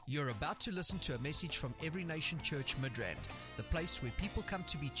You're about to listen to a message from Every Nation Church Midrand, the place where people come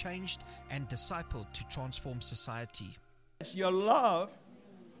to be changed and discipled to transform society. Your love,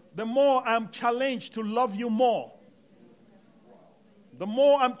 the more I'm challenged to love you more. The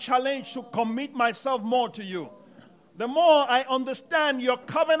more I'm challenged to commit myself more to you. The more I understand your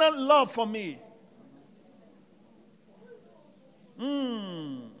covenant love for me.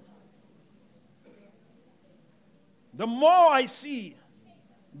 The more I see,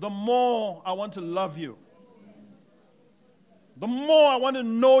 the more I want to love you. The more I want to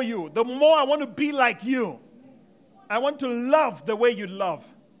know you. The more I want to be like you. I want to love the way you love.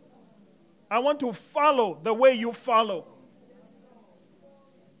 I want to follow the way you follow.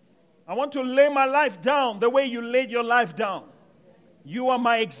 I want to lay my life down the way you laid your life down. You are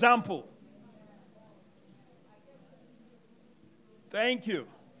my example. Thank you.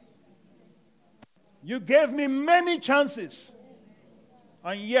 You gave me many chances,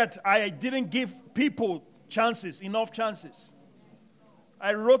 and yet I didn't give people chances, enough chances.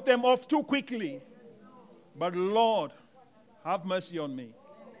 I wrote them off too quickly. But Lord, have mercy on me.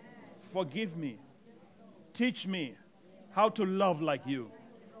 Forgive me. Teach me how to love like you.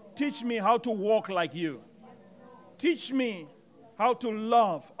 Teach me how to walk like you. Teach me how to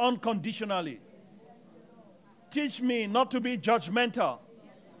love unconditionally. Teach me not to be judgmental.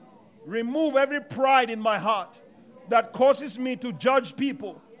 Remove every pride in my heart that causes me to judge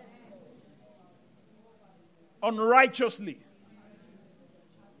people unrighteously.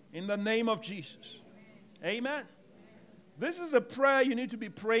 In the name of Jesus. Amen. This is a prayer you need to be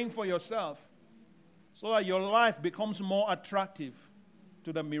praying for yourself so that your life becomes more attractive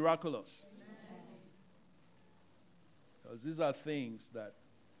to the miraculous. Because these are things that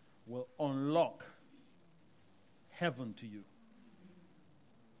will unlock heaven to you.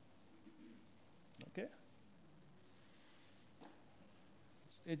 Okay?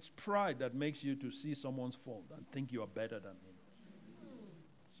 It's pride that makes you to see someone's fault and think you are better than him.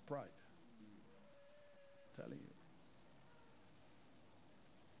 It's pride. I'm telling you.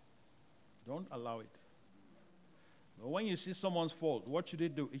 Don't allow it. But when you see someone's fault, what should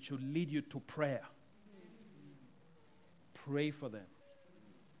it do? It should lead you to prayer. Pray for them.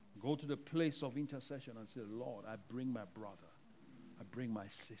 Go to the place of intercession and say, Lord, I bring my brother. I bring my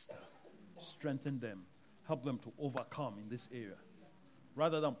sister. Strengthen them. Help them to overcome in this area.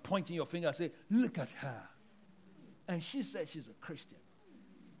 Rather than pointing your finger and say, look at her. And she said she's a Christian.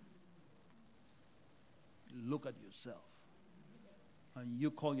 Look at yourself. And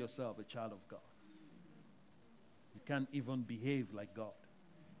you call yourself a child of God. You can't even behave like God.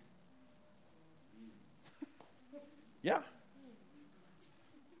 Yeah.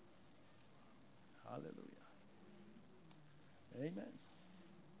 Hallelujah. Amen.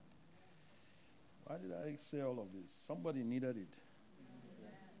 Why did I say all of this? Somebody needed it.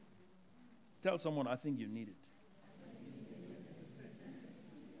 Tell someone, I think you need it.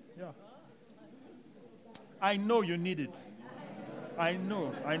 Yeah. I know you need it. I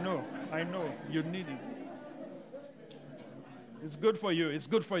know. You need it. It's good for you. It's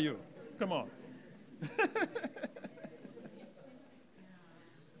good for you. Come on.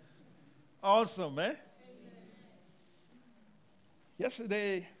 Awesome, eh?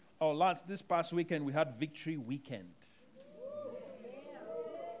 This past weekend, we had Victory Weekend.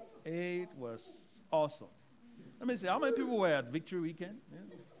 It was awesome. Let me see, how many people were at Victory Weekend?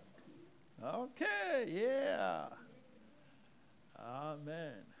 Yeah. Okay, yeah.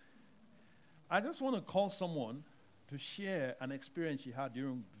 Amen. I just want to call someone to share an experience you had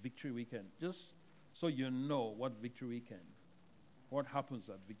during Victory Weekend, just so you know what happens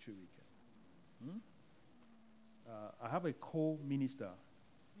at Victory Weekend. I have a co-minister.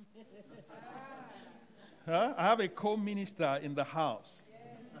 I have a co-minister in the house.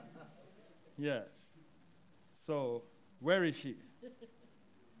 Yes. So, where is she?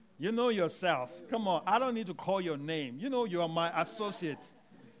 You know yourself. Come on, I don't need to call your name. You know you are my associate.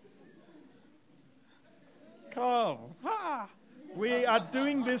 Come. We are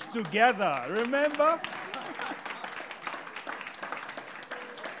doing this together. Remember?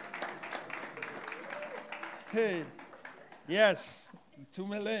 Hey. Yes.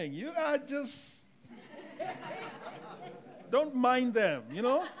 Tumeleng. You are just... Don't mind them, you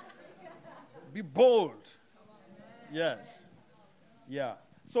know? Be bold. Yes. Yeah.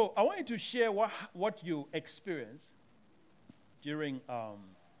 So I want you to share what you experienced during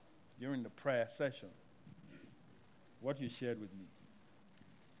the prayer session. What you shared with me.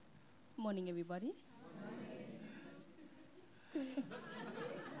 Morning, everybody.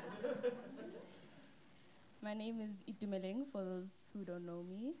 My name is Itumeleng, for those who don't know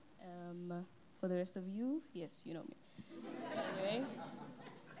me. For the rest of you, yes, you know me. Anyway,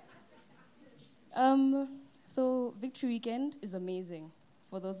 So Victory Weekend is amazing.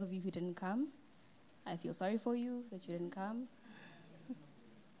 For those of you who didn't come, I feel sorry for you that you didn't come.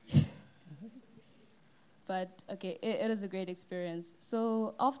 But, okay, it is a great experience.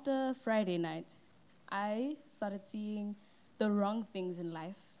 So after Friday night, I started seeing the wrong things in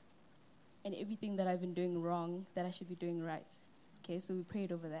life and everything that I've been doing wrong that I should be doing right. Okay, so we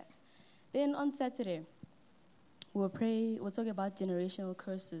prayed over that. Then on Saturday, we're talking about generational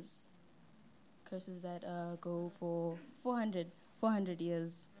curses. Curses that go for 400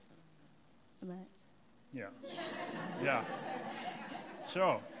 years. Am I right? Yeah. Yeah.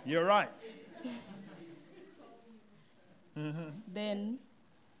 Sure, you're right. Then,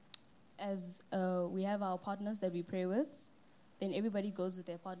 as we have our partners that we pray with, then everybody goes with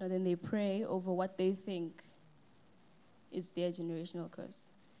their partner, then they pray over what they think is their generational curse.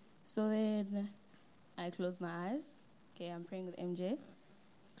 So then I close my eyes. Okay, I'm praying with MJ.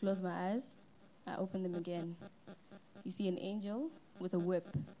 Close my eyes. I open them again. You see an angel with a whip.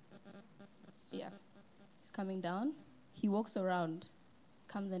 Yeah. He's coming down. He walks around,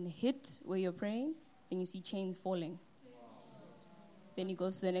 comes and hit where you're praying, then you see chains falling. Then he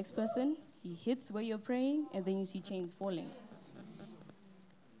goes to the next person, he hits where you're praying, and then you see chains falling.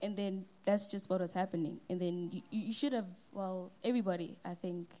 And then that's just what was happening. And then you should have, everybody, I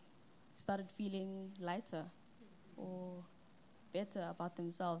think, started feeling lighter or better about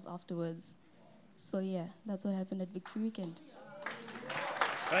themselves afterwards. So yeah, that's what happened at Victory Weekend.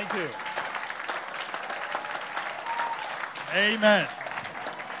 Thank you. Amen.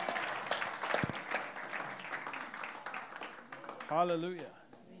 Hallelujah. Amen.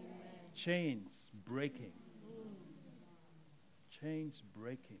 Chains breaking. Chains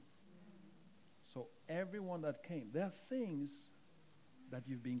breaking. So everyone that came, there are things that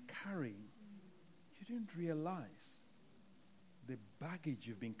you've been carrying you didn't realize. The baggage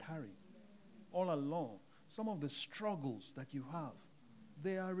you've been carrying all along. Some of the struggles that you have,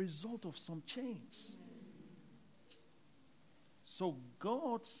 they are a result of some chains. So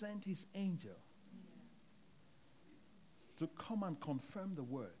God sent his angel to come and confirm the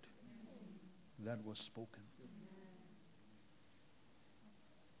word that was spoken.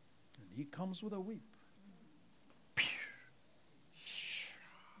 And he comes with a whip.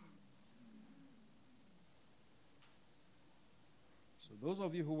 So those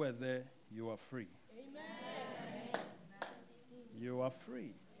of you who were there, you are free. Amen. You are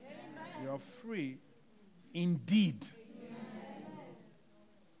free. Amen. You are free indeed. Amen.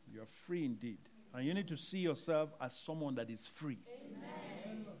 You are free indeed. And you need to see yourself as someone that is free.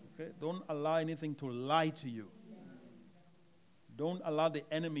 Amen. Okay? Don't allow anything to lie to you. Don't allow the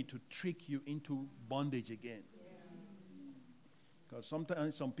enemy to trick you into bondage again. Because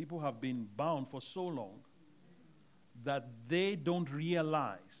sometimes some people have been bound for so long that they don't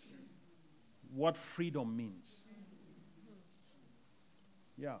realize what freedom means.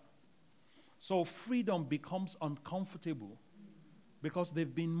 Yeah. So freedom becomes uncomfortable because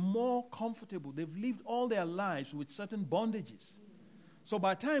they've been more comfortable. They've lived all their lives with certain bondages. So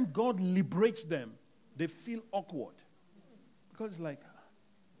by the time God liberates them, they feel awkward. Because it's like,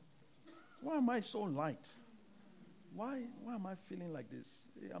 why am I so light? Why am I feeling like this?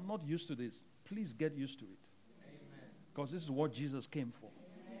 I'm not used to this. Please get used to it. Because this is what Jesus came for.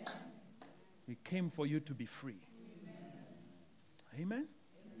 Amen. He came for you to be free. Amen. Amen?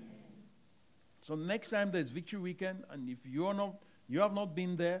 Amen. So next time there's Victory Weekend, and if you have not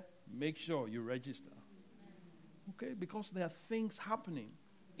been there, make sure you register. Okay? Because there are things happening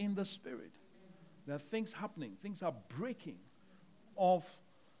in the spirit. There are things happening. Things are breaking of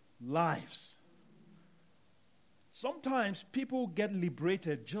lives. Sometimes people get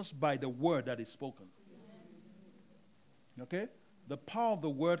liberated just by the word that is spoken. Okay? The power of the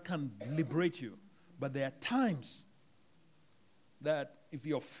word can liberate you. But there are times that if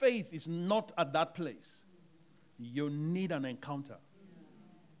your faith is not at that place, you need an encounter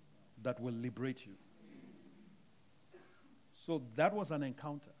that will liberate you. So that was an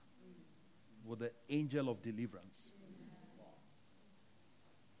encounter with the angel of deliverance.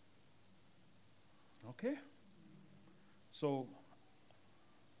 Okay? So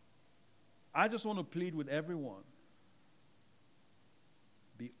I just want to plead with everyone.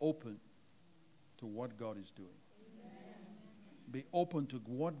 Be open to what God is doing. Amen. Be open to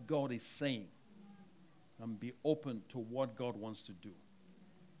what God is saying. And be open to what God wants to do.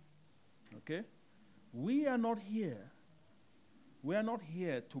 Okay? We are not here. We are not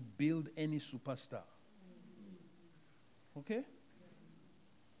here to build any superstar. Okay?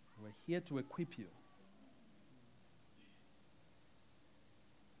 We're here to equip you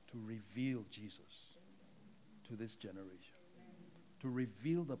to reveal Jesus to this generation. To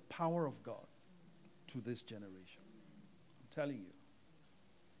reveal the power of God to this generation. I'm telling you.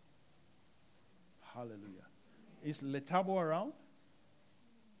 Hallelujah. Is Letabo around?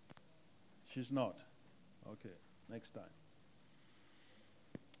 She's not. Okay, next time.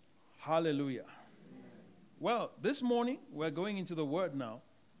 Hallelujah. Well, this morning, we're going into the Word now.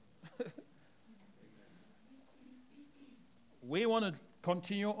 We want to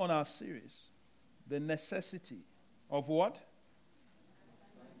continue on our series. The necessity of what?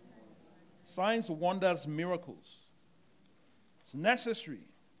 Signs, wonders, miracles. It's necessary.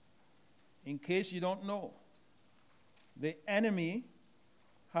 In case you don't know, the enemy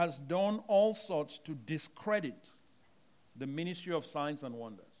has done all sorts to discredit the ministry of signs and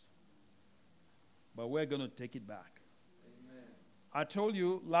wonders. But we're going to take it back. Amen. I told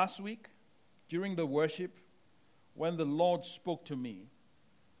you last week during the worship when the Lord spoke to me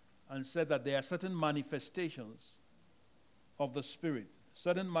and said that there are certain manifestations of the Spirit,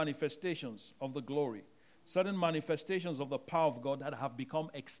 certain manifestations of the glory, certain manifestations of the power of God that have become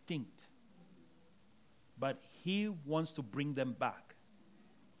extinct. But He wants to bring them back.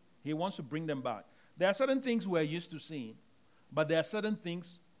 He wants to bring them back. There are certain things we're used to seeing, but there are certain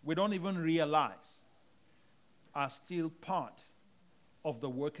things we don't even realize are still part of the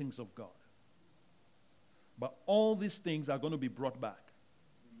workings of God. But all these things are going to be brought back.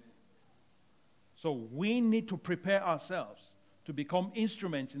 Amen. So we need to prepare ourselves to become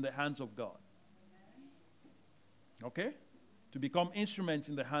instruments in the hands of God. Okay? To become instruments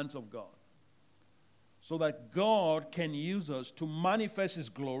in the hands of God. So that God can use us to manifest His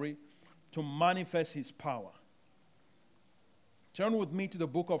glory, to manifest His power. Turn with me to the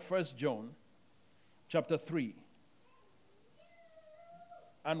book of 1 John, chapter 3.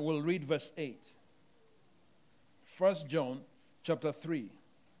 And we'll read verse 8. 1 John, chapter 3.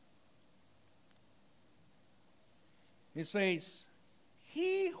 It says,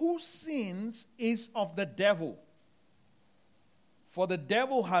 "He who sins is of the devil, for the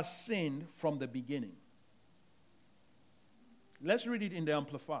devil has sinned from the beginning." Let's read it in the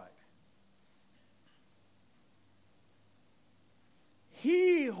Amplified.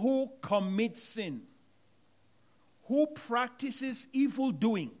 "He who commits sin, who practices evil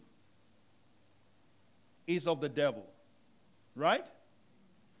doing, is of the devil." Right?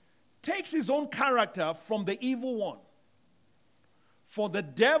 Takes his own character from the evil one. For the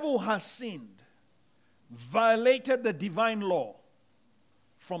devil has sinned, violated the divine law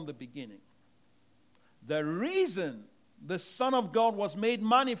from the beginning. The reason the Son of God was made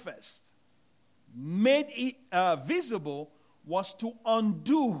manifest, made visible, was to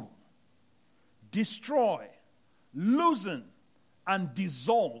undo, destroy, loosen, and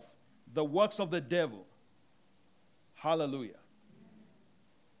dissolve the works of the devil. Hallelujah.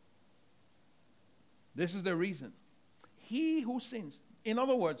 This is the reason. He who sins. In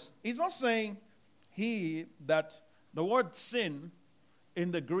other words, he's not saying that the word sin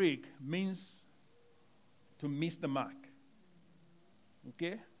in the Greek means to miss the mark.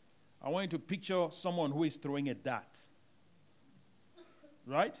 Okay? I want you to picture someone who is throwing a dart.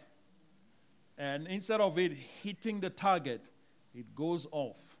 Right? And instead of it hitting the target, it goes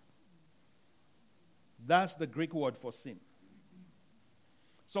off. That's the Greek word for sin.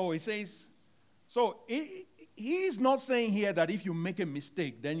 So he says, he's not saying here that if you make a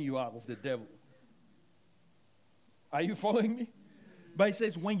mistake, then you are of the devil. Are you following me? But he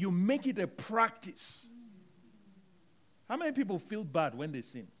says, when you make it a practice. How many people feel bad when they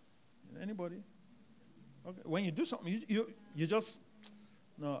sin? Anybody? Okay. When you do something, you just,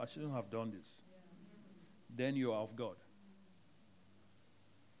 no, I shouldn't have done this. Then you are of God.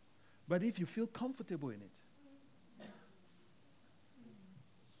 But if you feel comfortable in it,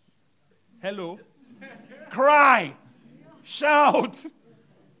 hello, cry, shout,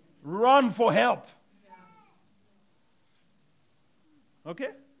 run for help.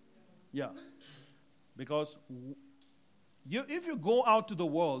 Okay? Yeah. Because if you go out to the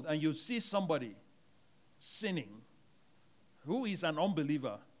world and you see somebody sinning who is an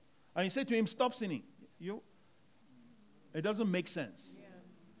unbeliever, and you say to him, stop sinning, it doesn't make sense. Yeah.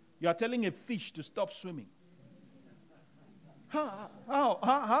 You are telling a fish to stop swimming.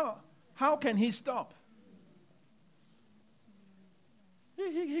 How can he stop?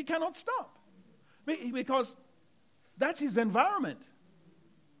 He cannot stop. Because that's his environment.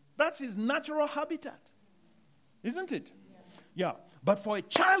 That's his natural habitat. Isn't it? Yeah. But for a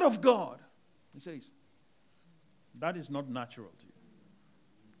child of God, he says, that is not natural to you.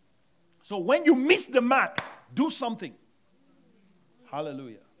 So when you miss the mark, do something.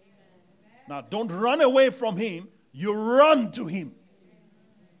 Hallelujah. Now, don't run away from him. You run to him.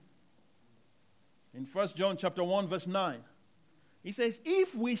 In 1 John chapter 1, verse 9, he says,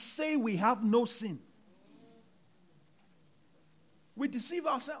 if we say we have no sin, we deceive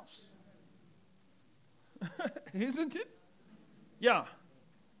ourselves. Isn't it? Yeah.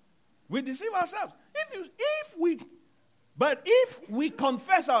 We deceive ourselves. But if we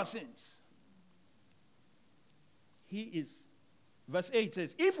confess our sins, he is. Verse 8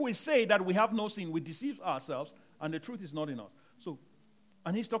 says, if we say that we have no sin, we deceive ourselves, and the truth is not in us. So,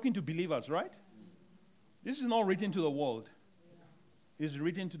 and he's talking to believers, right? This is not written to the world. It's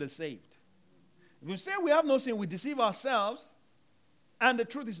written to the saved. If we say we have no sin, we deceive ourselves, and the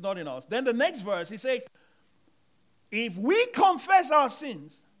truth is not in us. Then the next verse, he says, if we confess our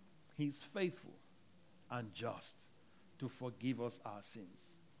sins, he's faithful and just to forgive us our sins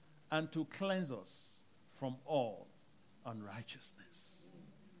and to cleanse us from all unrighteousness.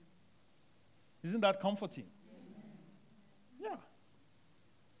 Isn't that comforting? Yeah.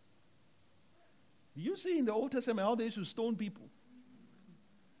 You see in the Old Testament how they used to stone people.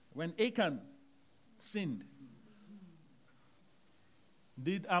 When Achan sinned,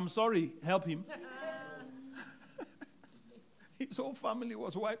 did I'm sorry help him? His whole family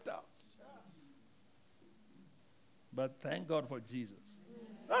was wiped out. But thank God for Jesus.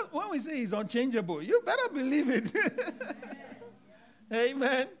 When we say he's unchangeable, you better believe it.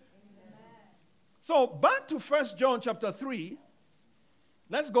 Amen. So back to 1 John chapter 3.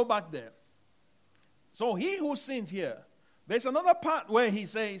 Let's go back there. So he who sins here, there's another part where he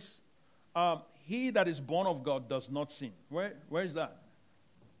says, he that is born of God does not sin. Where is that?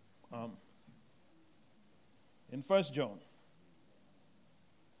 In 1 John.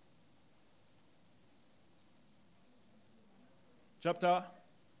 Chapter,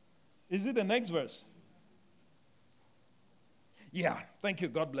 is it the next verse? Yeah, thank you,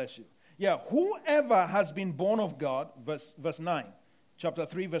 God bless you. Yeah, whoever has been born of God, verse 9, chapter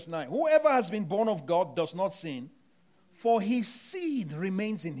 3, verse 9. Whoever has been born of God does not sin, for his seed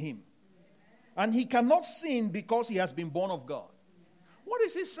remains in him. And he cannot sin because he has been born of God. What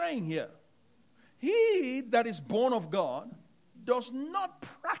is he saying here? He that is born of God does not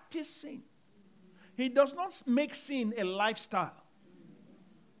practice sin. He does not make sin a lifestyle.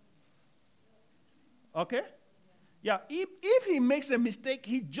 Okay? Yeah, if he makes a mistake,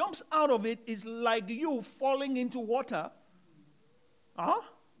 he jumps out of it. It's like you falling into water.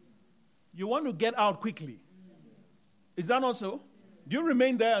 You want to get out quickly. Is that not so? Do you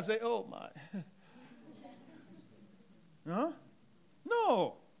remain there and say, oh my. Huh?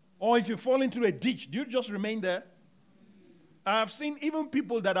 No. Or if you fall into a ditch, do you just remain there? I have seen even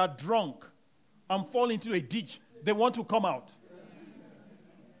people that are drunk and fall into a ditch. They want to come out.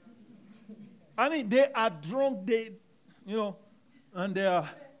 I mean, they are drunk, and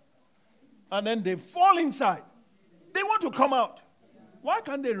then they fall inside. They want to come out. Why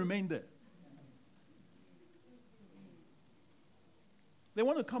can't they remain there? They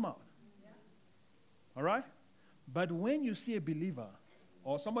want to come out. All right? But when you see a believer,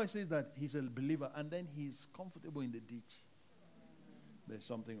 or somebody says that he's a believer, and then he's comfortable in the ditch, there's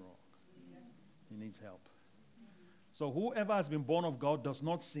something wrong. He needs help. So whoever has been born of God does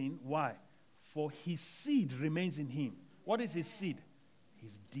not sin. Why? For his seed remains in him. What is his seed?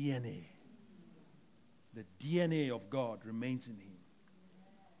 His DNA. The DNA of God remains in him.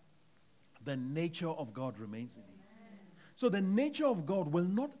 The nature of God remains in him. So the nature of God will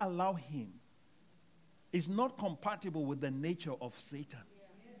not allow him. It's not compatible with the nature of Satan.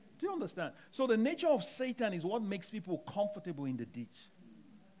 Do you understand? So the nature of Satan is what makes people comfortable in the ditch.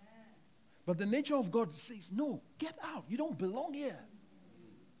 But the nature of God says, no, get out. You don't belong here.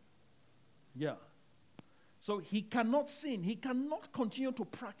 Yeah. So he cannot sin. He cannot continue to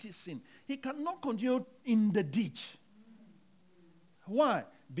practice sin. He cannot continue in the ditch. Why?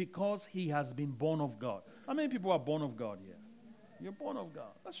 Because he has been born of God. How many people are born of God here? You're born of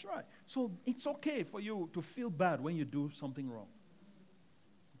God. That's right. So it's okay for you to feel bad when you do something wrong.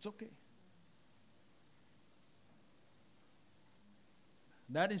 It's okay.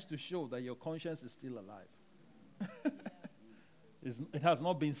 That is to show that your conscience is still alive. It has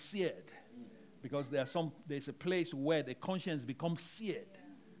not been seared. Because there's a place where the conscience becomes seared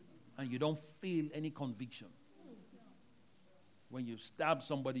and you don't feel any conviction. When you stab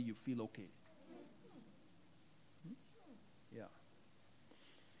somebody, you feel okay. Yeah.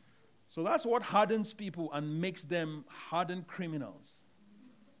 So that's what hardens people and makes them hardened criminals.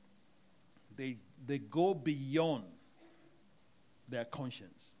 They go beyond their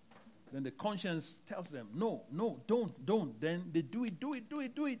conscience. Then the conscience tells them, no, don't. Then they do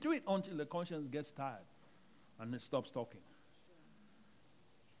it until the conscience gets tired and it stops talking.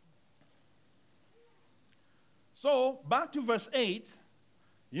 So, back to verse 8.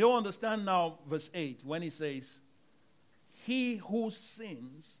 You understand now verse 8 when he says, he who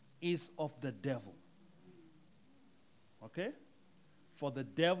sins is of the devil. Okay? for the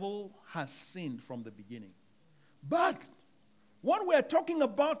devil has sinned from the beginning. But what we're talking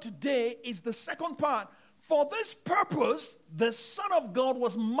about today is the second part. For this purpose, the Son of God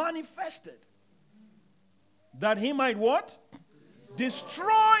was manifested. That he might what?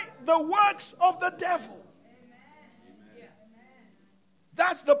 Destroy the works of the devil.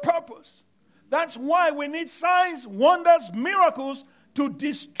 That's the purpose. That's why we need signs, wonders, miracles to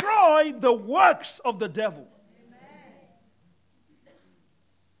destroy the works of the devil.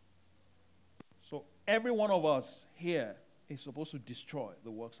 So every one of us here is supposed to destroy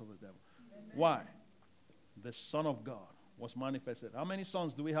the works of the devil. Why? The Son of God was manifested. How many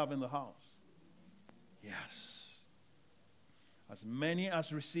sons do we have in the house? Yes. As many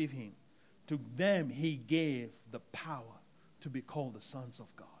as receive him, to them he gave the power to be called the sons of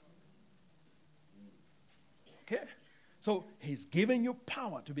God. Okay? So he's given you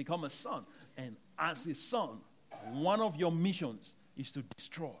power to become a son. And as his son, one of your missions is to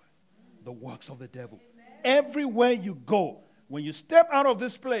destroy the works of the devil. Amen. Everywhere you go, when you step out of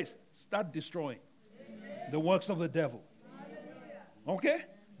this place, start destroying the works of the devil. Okay?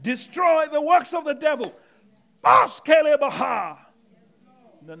 Destroy the works of the devil. In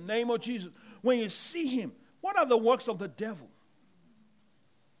the name of Jesus. When you see him, what are the works of the devil?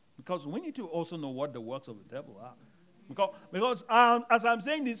 Because we need to also know what the works of the devil are. Because as I'm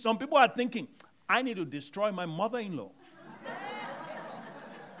saying this, some people are thinking, I need to destroy my mother-in-law.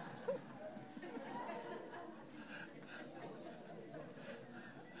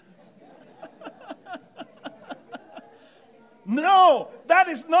 No, that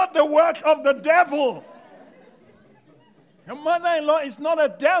is not the work of the devil. Your mother-in-law is not a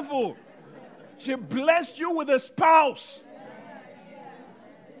devil. She blessed you with a spouse.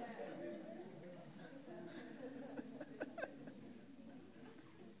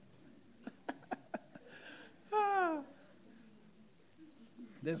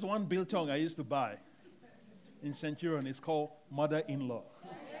 There's one biltong I used to buy in Centurion. It's called mother-in-law.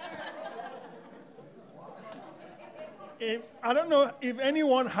 I don't know if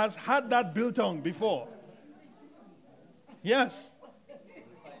anyone has had that biltong before. Yes.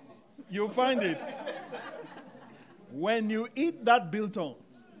 You'll find it. When you eat that biltong,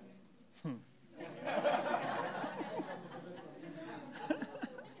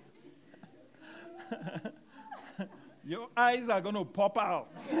 your eyes are going to pop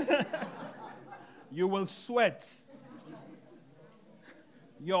out. You will sweat.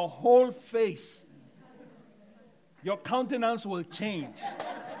 Your whole face, your countenance will change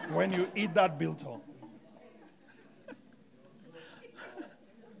when you eat that biltong.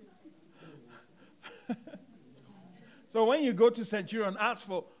 So when you go to Centurion, ask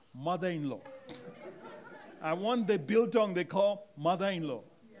for mother-in-law. I want the biltong they call mother-in-law.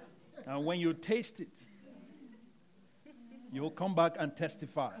 And when you taste it, you'll come back and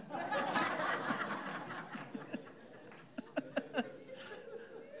testify.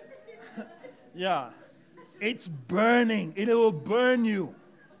 Yeah. It's burning. It will burn you.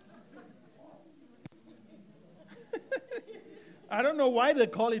 I don't know why they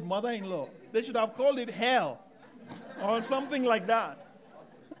call it mother-in-law. They should have called it hell or something like that.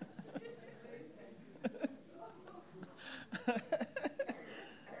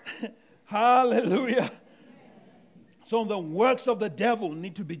 Hallelujah. So the works of the devil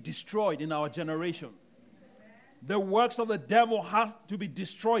need to be destroyed in our generation. The works of the devil have to be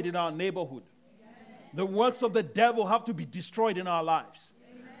destroyed in our neighborhood. The works of the devil have to be destroyed in our lives.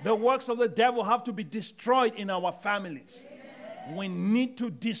 The works of the devil have to be destroyed in our families. We need to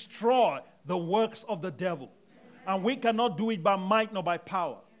destroy the works of the devil. And we cannot do it by might nor by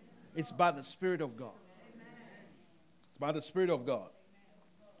power. It's by the Spirit of God. It's by the Spirit of God.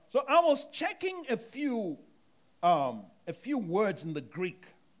 So I was checking a few words in the Greek.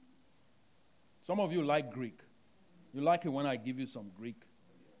 Some of you like Greek. You like it when I give you some Greek.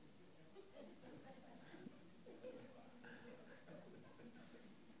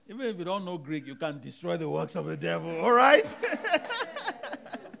 Even if you don't know Greek, you can destroy the works of the devil. All right?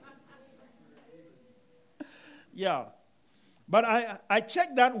 Yeah. But I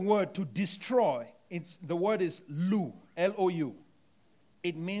checked that word to destroy. The word is lou, L-O-U.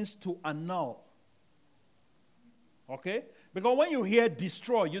 It means to annul. Okay? Because when you hear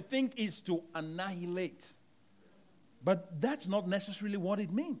destroy, you think it's to annihilate. But that's not necessarily what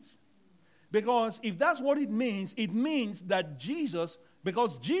it means. Because if that's what it means that Jesus,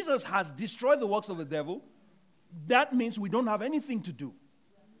 because Jesus has destroyed the works of the devil, that means we don't have anything to do.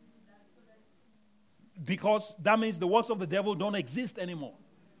 Because that means the works of the devil don't exist anymore.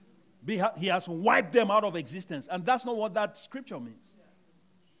 He has wiped them out of existence. And that's not what that scripture means.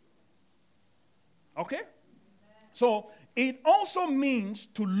 Okay? So, it also means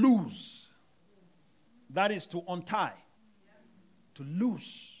to lose. That is to untie, to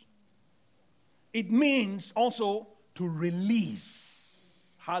loose. It means also to release.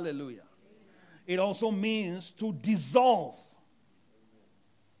 Hallelujah. It also means to dissolve.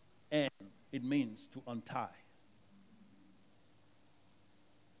 And it means to untie.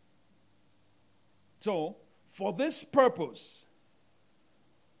 So, for this purpose,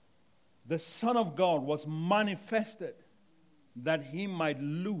 the Son of God was manifested that he might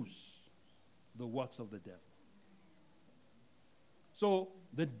loose the works of the devil. So,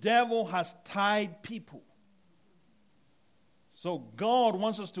 the devil has tied people. So, God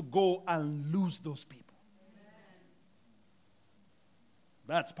wants us to go and loose those people.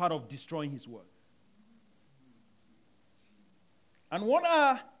 That's part of destroying his work. And what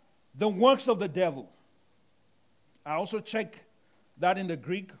are the works of the devil? I also check that in the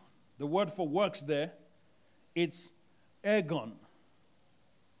Greek. The word for works there, it's ergon.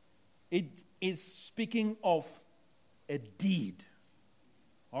 It is speaking of a deed.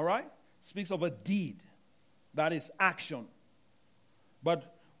 All right? Speaks of a deed. That is action.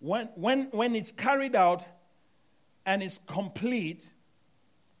 But when it's carried out and is complete,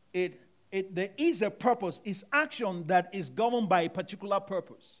 there is a purpose. It's action that is governed by a particular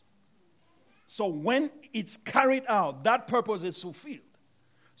purpose. So when it's carried out, that purpose is fulfilled.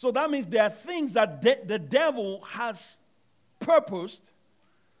 So that means there are things that the devil has purposed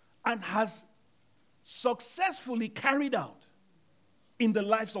and has successfully carried out in the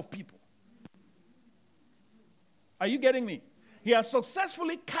lives of people. Are you getting me? He has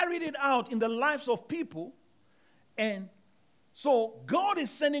successfully carried it out in the lives of people, and so God is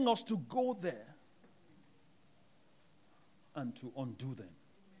sending us to go there and to undo them.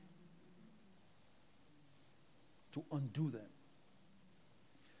 To undo them.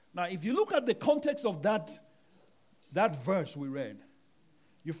 Now, if you look at the context of that verse we read,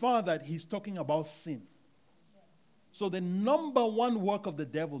 you find that he's talking about sin. So the number one work of the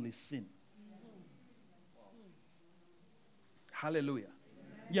devil is sin. Hallelujah.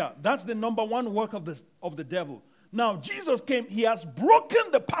 Yeah, that's the number one work of the devil. Now, Jesus came, he has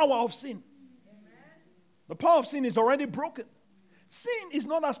broken the power of sin. The power of sin is already broken. Sin is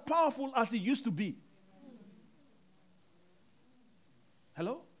not as powerful as it used to be.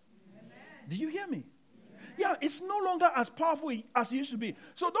 Hello? Do you hear me? Yeah, it's no longer as powerful as it used to be.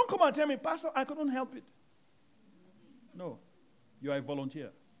 So don't come and tell me, Pastor, I couldn't help it. No, you are a volunteer.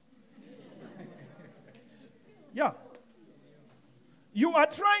 Yeah. You are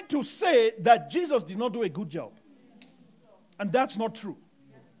trying to say that Jesus did not do a good job. And that's not true.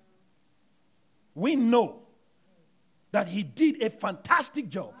 We know that he did a fantastic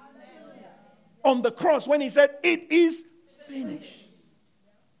job on the cross when he said, "It is finished."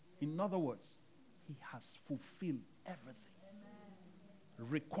 In other words, he has fulfilled everything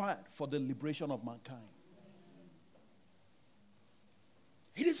required for the liberation of mankind.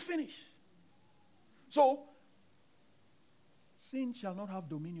 It is finished. So, sin shall not have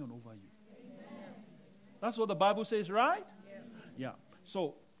dominion over you. That's what the Bible says, right? Yeah.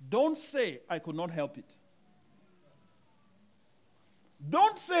 So, don't say, I could not help it.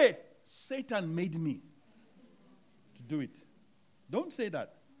 Don't say, Satan made me to do it. Don't say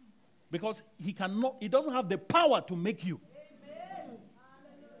that. Because he doesn't have the power to make you.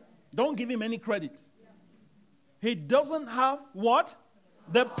 Don't give him any credit. He doesn't have what?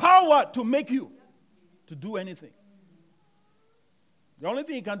 The power to make you to do anything. The only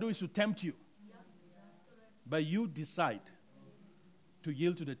thing he can do is to tempt you. But you decide to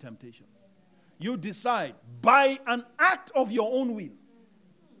yield to the temptation. You decide by an act of your own will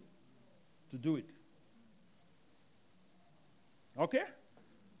to do it. Okay?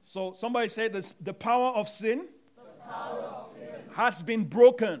 So somebody say this, the power of sin, has been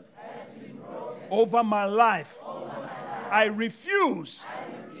broken, over my life. I refuse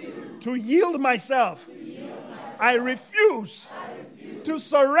to yield myself. I refuse to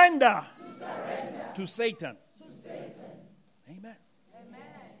surrender to Satan. Amen.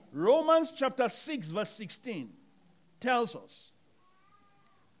 Romans chapter 6 verse 16 tells us,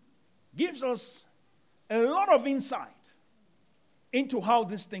 gives us a lot of insight into how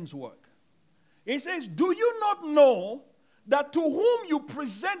these things work. It says, do you not know that to whom you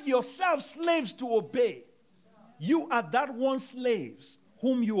present yourselves slaves to obey, you are that one slaves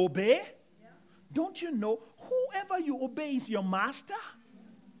whom you obey? Yeah. Don't you know whoever you obey is your master?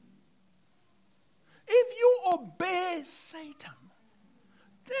 If you obey Satan,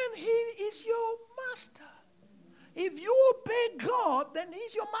 then he is your master. If you obey God, then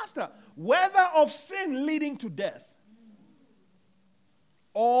he's your master. Whether of sin leading to death,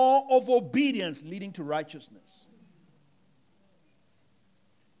 or of obedience leading to righteousness.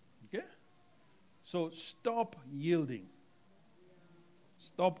 So stop yielding.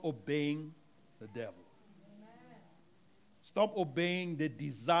 Stop obeying the devil. Stop obeying the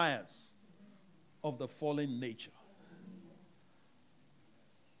desires of the fallen nature.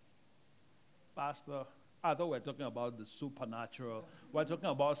 Pastor, I thought we were talking about the supernatural. We're talking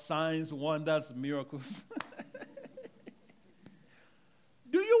about signs, wonders, miracles.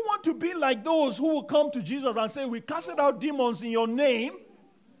 Do you want to be like those who will come to Jesus and say, we casted out demons in your name?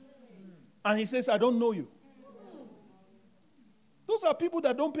 And he says, I don't know you. Those are people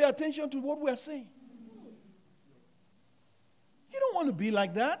that don't pay attention to what we are saying. You don't want to be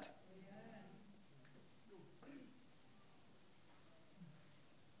like that.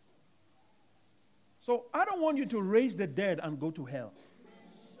 So I don't want you to raise the dead and go to hell.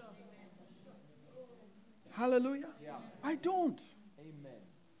 Hallelujah. I don't.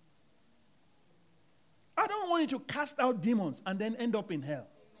 I don't want you to cast out demons and then end up in hell.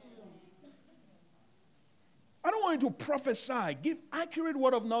 I don't want you to prophesy, give accurate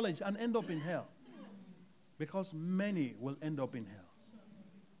word of knowledge and end up in hell. Because many will end up in hell.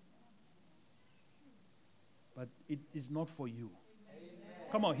 But it is not for you.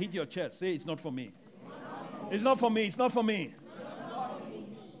 Come on, hit your chest. Say, it's not for me. It's not for me. It's not for me.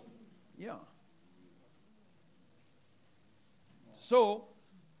 Yeah. So,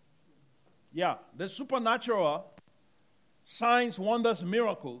 yeah, the supernatural signs, wonders,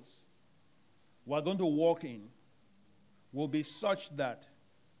 miracles we're going to walk in will be such that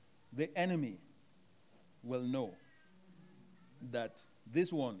the enemy will know that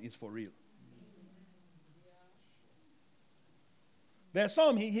this one is for real. There's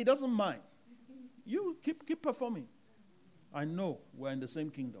some he doesn't mind. You keep performing. I know we're in the same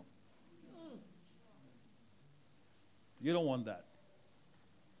kingdom. You don't want that.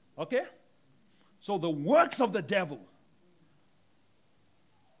 Okay? So the works of the devil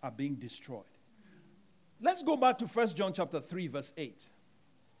are being destroyed. Let's go back to 1 John chapter 3, verse 8.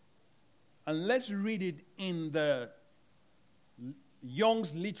 And let's read it in the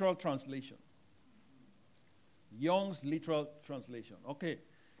Young's literal translation. Young's literal translation. Okay.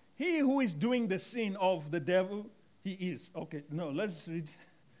 He who is doing the sin of the devil, he is. Okay, no, let's read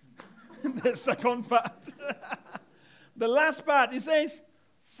the second part. The last part, it says,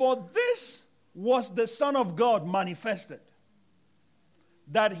 for this was the Son of God manifested,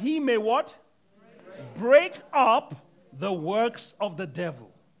 that he may what? Break up the works of the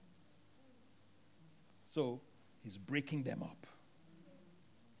devil. So, he's breaking them up.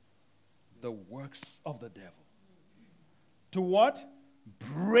 The works of the devil. To what?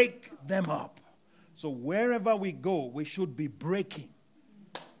 Break them up. So wherever we go, we should be breaking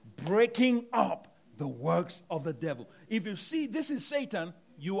up the works of the devil. If you see this is Satan,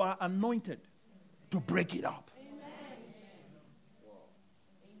 you are anointed to break it up. Amen.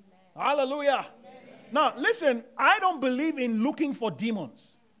 Hallelujah. Amen. Now, listen, I don't believe in looking for demons.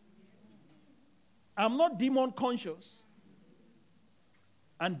 I'm not demon conscious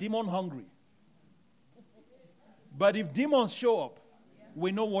and demon hungry. But if demons show up,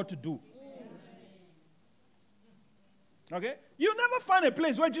 we know what to do. Okay? You never find a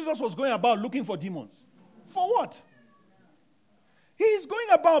place where Jesus was going about looking for demons. For what? He is going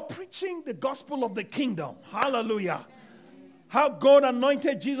about preaching the gospel of the kingdom. Hallelujah. How God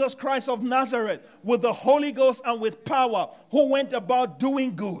anointed Jesus Christ of Nazareth with the Holy Ghost and with power, who went about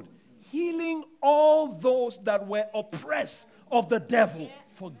doing good, healing all those that were oppressed of the devil,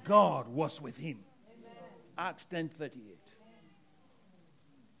 for God was with him. Acts 10:38.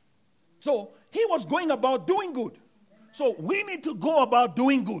 So he was going about doing good. So we need to go about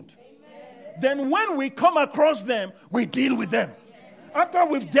doing good. Amen. Then when we come across them, we deal with them. After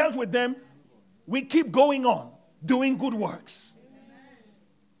we've dealt with them, we keep going on doing good works. Amen.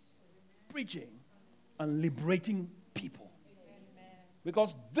 Preaching and liberating people. Amen.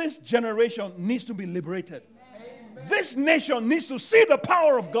 Because this generation needs to be liberated. Amen. This nation needs to see the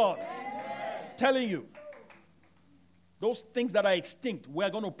power of God. Amen. Telling you, those things that are extinct,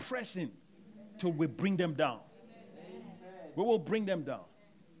 we're going to press in till we bring them down. We will bring them down.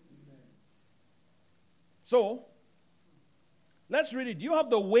 So, let's read it. Do you have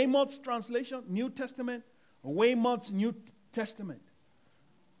the Weymouth's translation, New Testament? Weymouth's New Testament.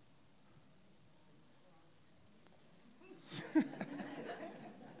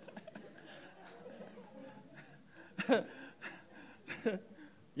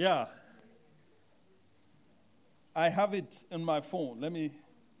 Yeah. I have it in my phone. Let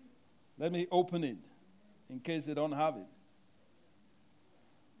me open it in case they don't have it.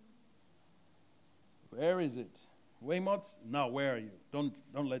 Where is it? Weymouth? Now, where are you? Don't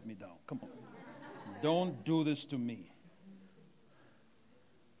let me down. Come on. Don't do this to me.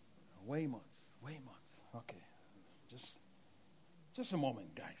 Weymouth. Weymouth. Okay. Just a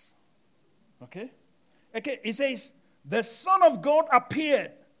moment, guys. Okay? Okay, it says, the Son of God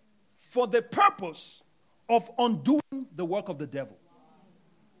appeared for the purpose of undoing the work of the devil.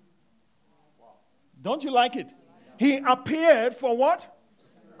 Don't you like it? He appeared for what?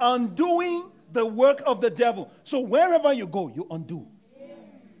 Undoing the work of the devil. So wherever you go, you undo.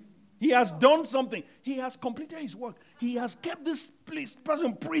 He has done something. He has completed his work. He has kept this person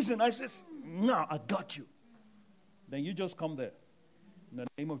in prison. I says, no, I got you. Then you just come there. In the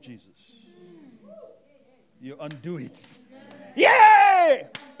name of Jesus. You undo it. Yay!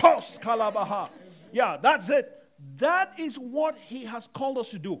 Post Kalabaha. Yeah, that's it. That is what he has called us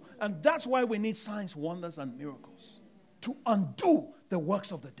to do. And that's why we need signs, wonders, and miracles. To undo the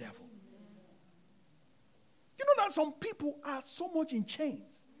works of the devil. You know that some people are so much in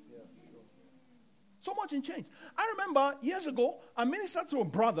chains. So much in chains. I remember years ago, I ministered to a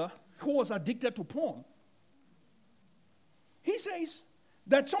brother who was addicted to porn. He says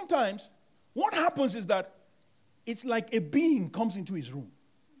that sometimes what happens is that it's like a being comes into his room.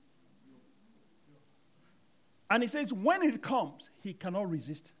 And he says when it comes, he cannot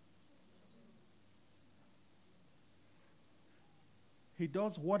resist. He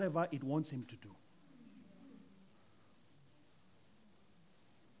does whatever it wants him to do.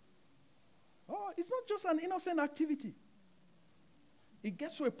 Oh, it's not just an innocent activity. It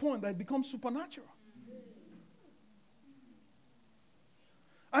gets to a point that it becomes supernatural.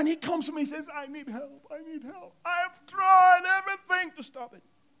 And he comes to me and says, I need help. I've tried everything to stop it.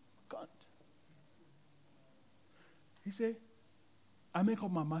 Can't. He said, I make up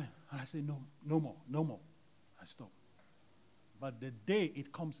my mind. And I say, no more. I stop. But the day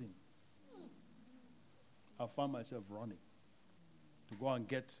it comes in, I find myself running to go and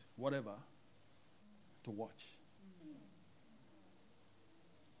get whatever to watch.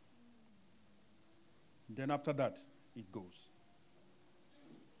 Then after that, it goes.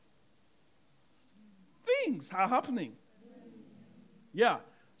 Things are happening. Yeah.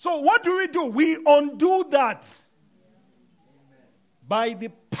 So what do? We undo that by the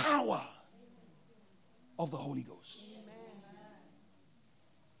power of the Holy Ghost.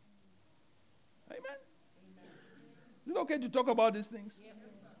 Amen. Is it okay to talk about these things?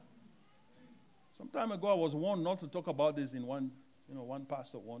 Some time ago, I was warned not to talk about this in one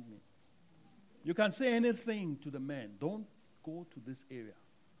pastor warned me. You can say anything to the men. Don't go to this area.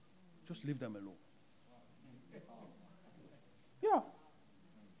 Just leave them alone. Yeah.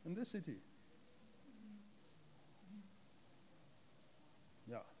 In this city.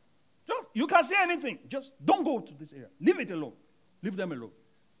 Yeah. Just, you can say anything. Just don't go to this area. Leave it alone. Leave them alone.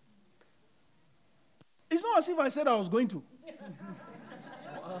 It's not as if I said I was going to.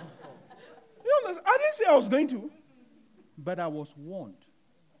 I didn't say I was going to. But I was warned.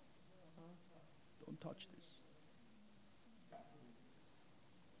 Don't touch this.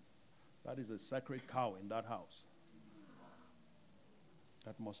 That is a sacred cow in that house.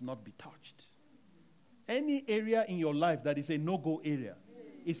 That must not be touched. Any area in your life that is a no-go area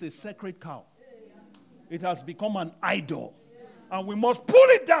is a sacred cow. It has become an idol. And we must pull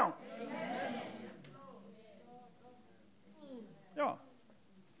it down. Yeah.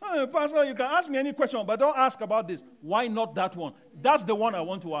 Pastor, you can ask me any question, but don't ask about this. Why not that one? That's the one I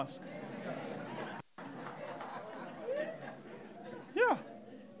want to ask. Yeah.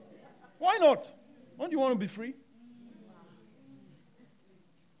 Why not? Don't you want to be free?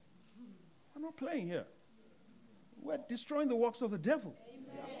 We're not playing here. We're destroying the works of the devil.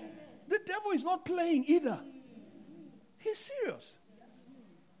 The devil is not playing either. He's serious.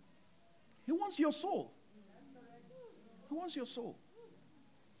 He wants your soul. He wants your soul.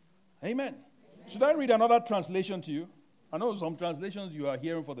 Amen. Should I read another translation to you? I know some translations you are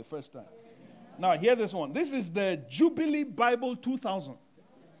hearing for the first time. Now, hear this one. This is the Jubilee Bible 2000.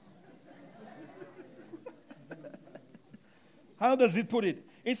 How does it put it?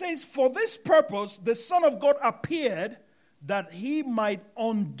 It says, for this purpose, the Son of God appeared that he might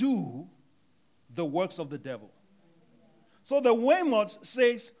undo the works of the devil. So the Weymouth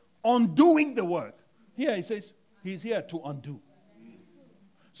says, undoing the work. Here it says, he's here to undo.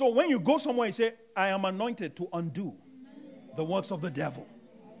 So when you go somewhere, you say, I am anointed to undo the works of the devil.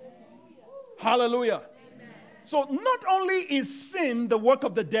 Hallelujah. So not only is sin the work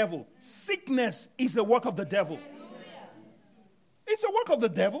of the devil, sickness is the work of the devil. It's the work of the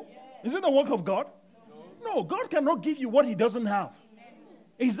devil. Is it the work of God? No, God cannot give you what he doesn't have.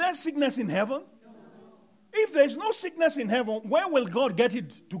 Is there sickness in heaven? If there's no sickness in heaven, where will God get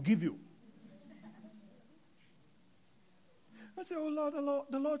it to give you? I say, oh Lord,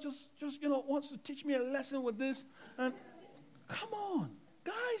 the Lord just wants to teach me a lesson with this. And come on,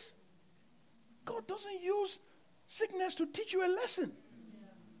 guys. God doesn't use sickness to teach you a lesson.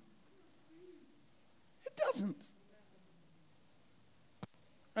 It doesn't.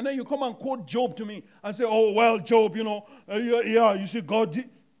 And then you come and quote Job to me and say, oh, well, Job, you see, God did.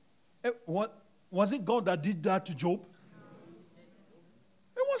 What? Was it God that did that to Job?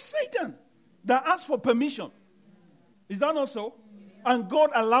 It was Satan that asked for permission. Is that not so? And God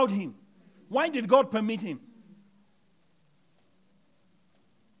allowed him. Why did God permit him?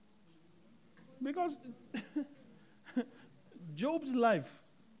 Because Job's life,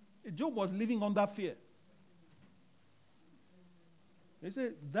 Job was living under fear. He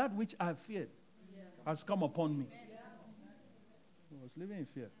said, that which I feared has come upon me. He was living in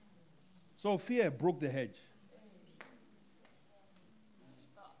fear. So fear broke the hedge.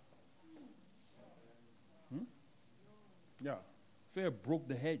 Yeah. Fear broke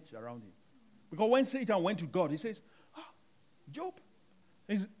the hedge around him. Because when Satan went to God, he says, Job,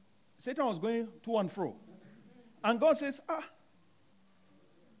 Satan was going to and fro. And God says,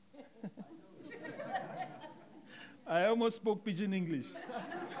 I almost spoke pidgin English.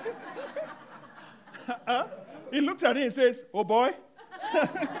 He looked at him and says, oh boy.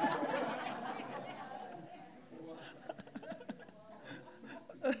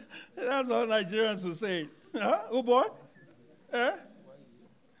 That's all Nigerians will say. Oh boy.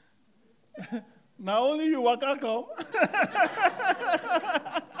 Now only you waka come.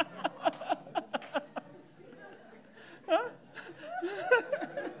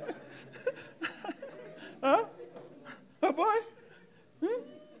 Oh boy.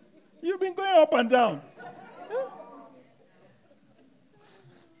 You've been going up and down.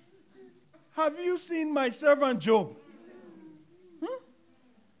 Have you seen my servant Job?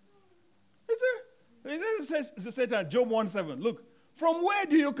 It says to Satan, Job 1:7, look, from where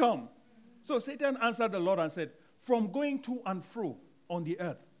do you come? So Satan answered the Lord and said, from going to and fro on the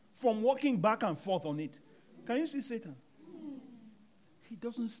earth, from walking back and forth on it. Can you see Satan? He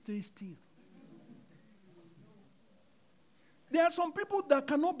doesn't stay still. There are some people that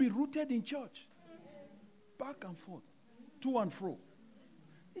cannot be rooted in church. Back and forth, to and fro.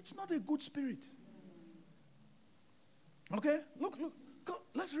 It's not a good spirit. Okay? Look. Go,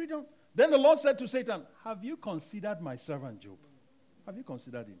 let's read on. Then the Lord said to Satan, have you considered my servant Job? Have you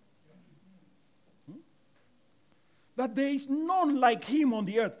considered him? That there is none like him on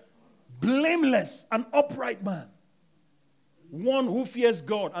the earth, blameless and upright man, one who fears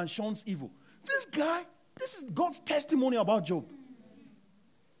God and shuns evil. This guy, this is God's testimony about Job.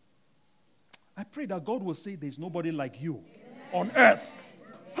 I pray that God will say there's nobody like you on earth.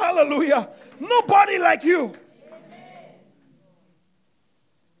 Hallelujah. Nobody like you.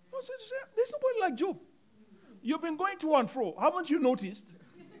 There's nobody like Job. You've been going to and fro. Haven't you noticed?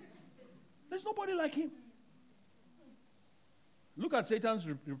 There's nobody like him. Look at Satan's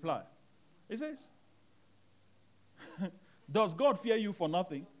reply. He says, does God fear you for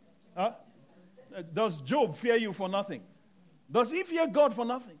nothing? Does Job fear you for nothing? Does he fear God for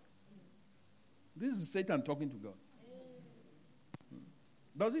nothing? This is Satan talking to God.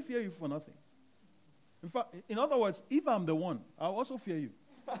 Does he fear you for nothing? In fact, in other words, if I'm the one, I'll also fear you.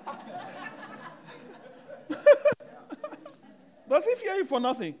 Does he fear you for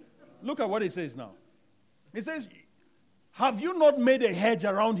nothing? Look at what he says now. He says, have you not made a hedge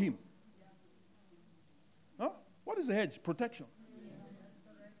around him? What is a hedge? Protection.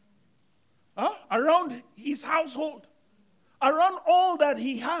 Around his household. Around all that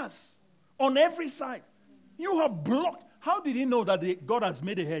he has. On every side. You have blocked. How did he know that God has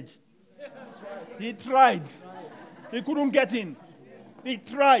made a hedge? He tried. He couldn't get in. He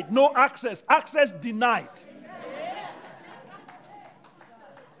tried. No access. Access denied.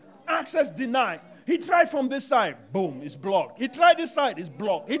 Access denied. He tried from this side. Boom, it's blocked. He tried this side, it's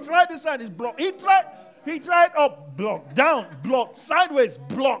blocked. He tried this side, it's blocked. He tried up, blocked. Down, blocked. Sideways,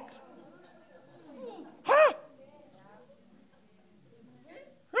 blocked. Huh?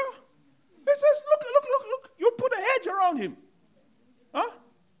 He says, look. You put a hedge around him.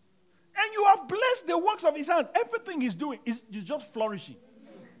 And you have blessed the works of his hands. Everything he's doing is just flourishing.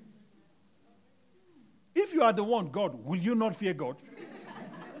 If you are the one, God, will you not fear God?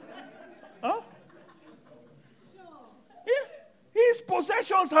 His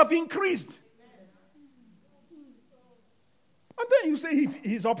possessions have increased. And then you say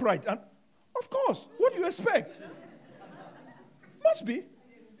he's upright. And of course, what do you expect? Must be.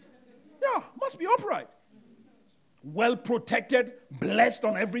 Yeah, must be upright. Well protected, blessed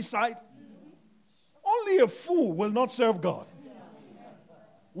on every side. Only a fool will not serve God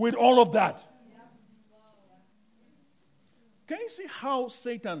with all of that. Can you see how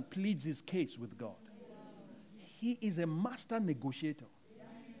Satan pleads his case with God? He is a master negotiator.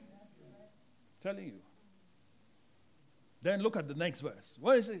 Telling you. Then look at the next verse.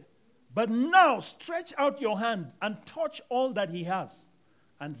 What is it? But now stretch out your hand and touch all that he has,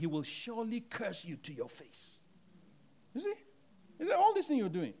 and he will surely curse you to your face. You see? Is that all this thing you're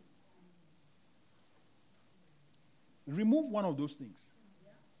doing? Remove one of those things,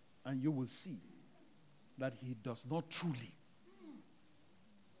 and you will see that he does not truly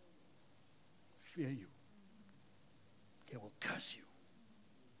fear you. He will curse you.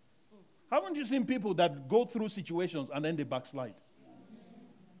 Haven't you seen people that go through situations and then they backslide?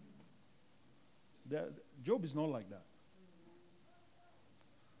 Job is not like that.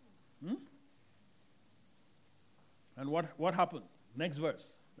 And what happened? Next verse.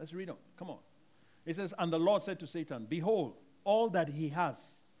 Let's read on. Come on. It says, and the Lord said to Satan, behold, all that he has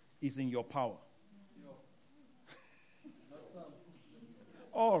is in your power.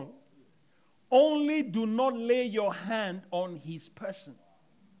 All. Only do not lay your hand on his person.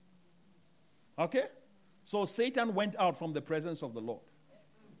 Okay? So Satan went out from the presence of the Lord.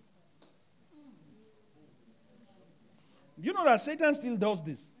 You know that Satan still does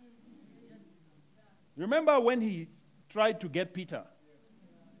this. Remember when he tried to get Peter?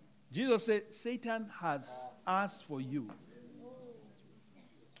 Jesus said, Satan has asked for you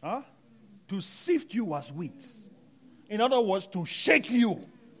to sift you as wheat. In other words, to shake you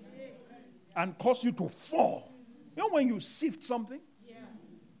and cause you to fall. You know when you sift something?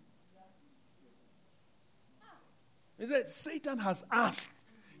 He said, Satan has asked.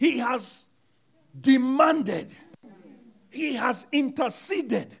 He has demanded. He has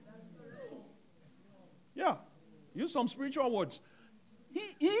interceded. Yeah. Use some spiritual words.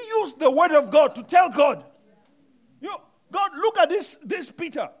 He used the word of God to tell God, God, look at this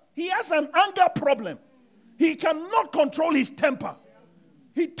Peter. He has an anger problem. He cannot control his temper.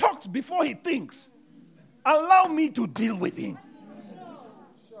 He talks before he thinks. Allow me to deal with him.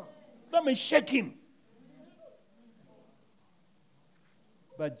 Let me shake him.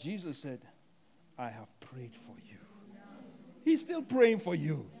 But Jesus said, I have prayed for you. He's still praying for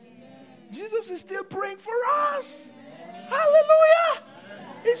you. Jesus is still praying for us. Hallelujah.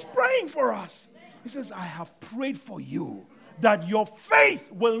 He's praying for us. He says, I have prayed for you that your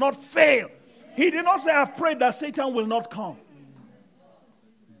faith will not fail. He did not say, I've prayed that Satan will not come,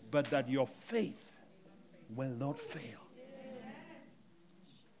 but that your faith will not fail.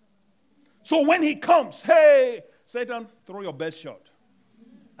 So when he comes, hey, Satan, throw your best shot.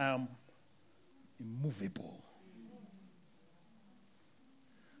 I am immovable.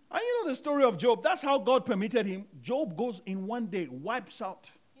 And you know the story of Job. That's how God permitted him. Job goes in one day, wipes out.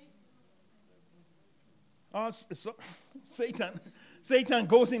 Satan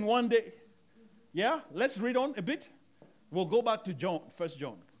goes in one day. Yeah, let's read on a bit. We'll go back to John, 1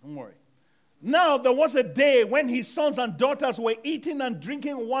 John. Don't worry. Now there was a day when his sons and daughters were eating and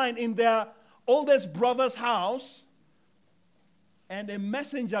drinking wine in their oldest brother's house. And a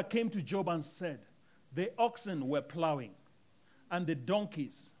messenger came to Job and said, the oxen were plowing, and the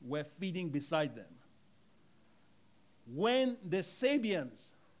donkeys were feeding beside them, when the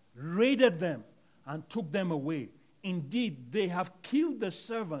Sabeans raided them and took them away. Indeed, they have killed the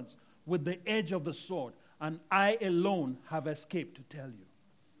servants with the edge of the sword, and I alone have escaped to tell you.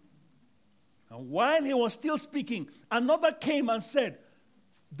 And while he was still speaking, another came and said,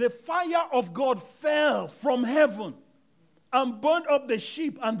 the fire of God fell from heaven and burned up the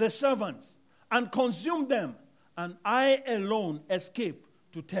sheep and the servants and consumed them, and I alone escaped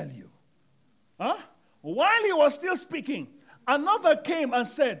to tell you. While he was still speaking, another came and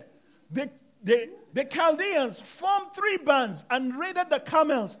said, the Chaldeans formed 3 bands and raided the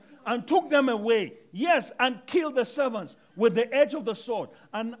camels and took them away. Yes, and killed the servants with the edge of the sword,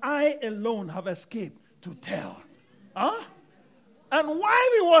 and I alone have escaped to tell. And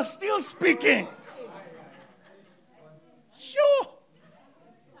while he was still speaking, sure,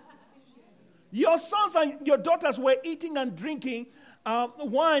 your sons and your daughters were eating and drinking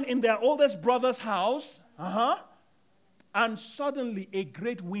wine in their oldest brother's house. And suddenly a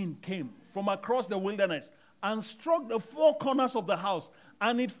great wind came from across the wilderness and struck the 4 corners of the house,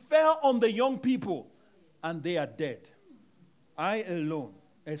 and it fell on the young people, and they are dead. I alone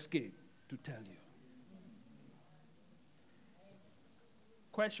escaped to tell you.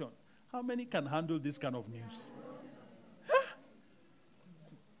 Question: how many can handle this kind of news?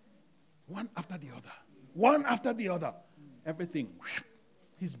 One after the other. One after the other. Everything.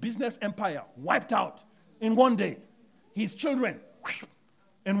 His business empire wiped out in one day. His children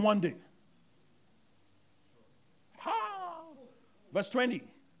in one day. Verse 20.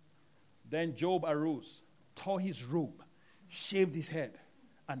 Then Job arose, tore his robe, shaved his head,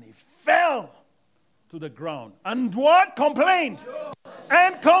 and he fell to the ground. And what? Complained.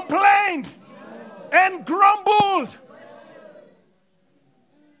 And complained. and grumbled.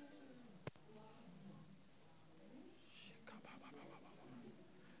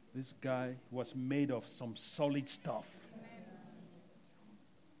 This guy was made of some solid stuff.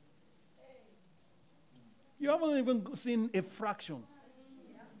 You haven't even seen a fraction.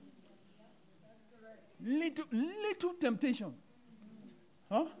 Little temptation.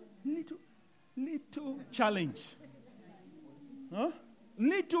 Huh? Little challenge. Huh?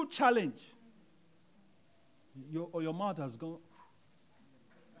 Little challenge. Your mouth has gone.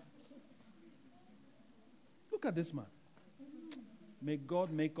 Look at this man. May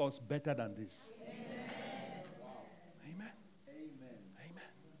God make us better than this. Amen. Amen.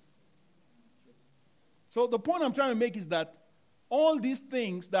 So the point I'm trying to make is that all these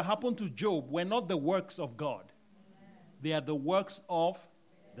things that happened to Job were not the works of God. They are the works of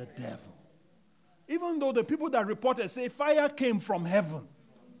the devil. Even though the people that reported say fire came from heaven,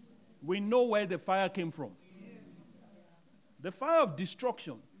 we know where the fire came from. The fire of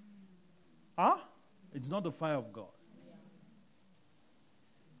destruction. It's not the fire of God.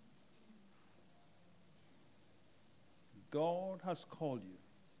 God has called you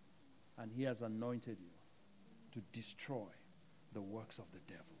and He has anointed you to destroy the works of the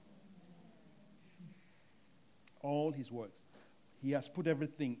devil. All his works. He has put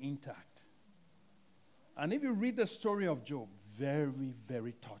everything intact. And if you read the story of Job, very,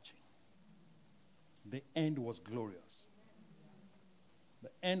 very touching. The end was glorious.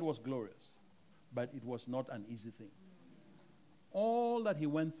 The end was glorious, but it was not an easy thing. All that he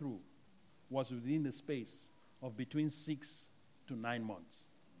went through was within the space of between 6 to 9 months.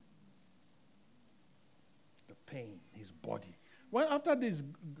 The pain, his body. Well, after this,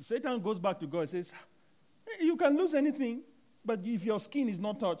 Satan goes back to God and says, hey, you can lose anything, but if your skin is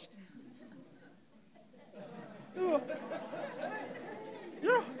not touched.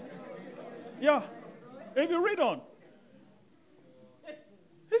 Yeah. If you read on,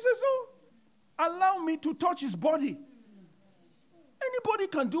 he says, no, allow me to touch his body. Anybody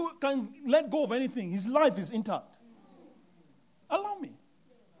can let go of anything. His life is intact. Allow me.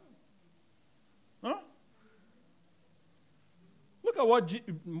 Huh? Look at what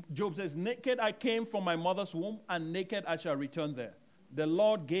Job says. Naked I came from my mother's womb, and naked I shall return there. The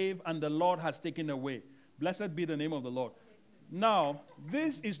Lord gave, and the Lord has taken away. Blessed be the name of the Lord. Now,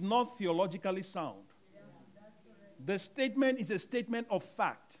 this is not theologically sound. The statement is a statement of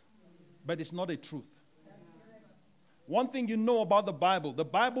fact, but it's not a truth. One thing you know about the Bible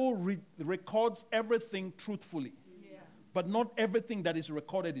records everything truthfully, but not everything that is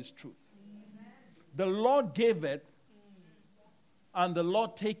recorded is truth. The Lord gave it, and the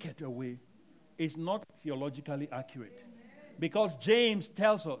Lord take it away is not theologically accurate. Because James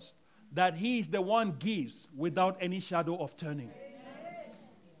tells us that He is the one gives without any shadow of turning.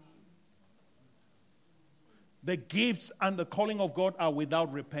 The gifts and the calling of God are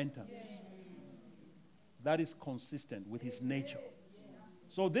without repentance. That is consistent with His nature.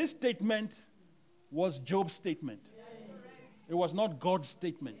 So this statement was Job's statement. It was not God's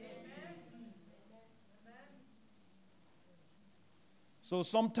statement. So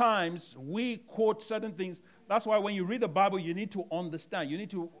sometimes we quote certain things. That's why when you read the Bible, you need to understand. You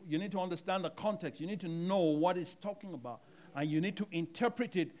need to understand the context. You need to know what it's talking about. And you need to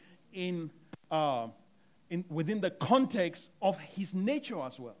interpret it within the context of His nature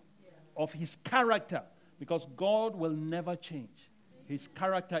as well, of His character. Because God will never change. His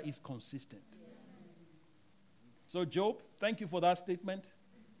character is consistent. So Job, thank you for that statement.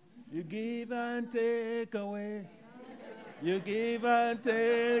 You give and take away. You give and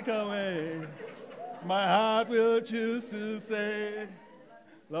take away. My heart will choose to say,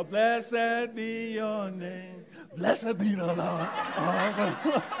 Lord, blessed be your name. Blessed be the Lord.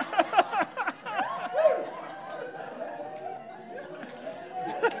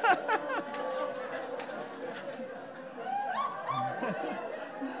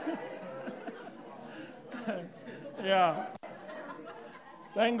 Yeah.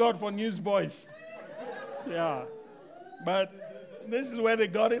 Thank God for newsboys. Yeah. But this is where they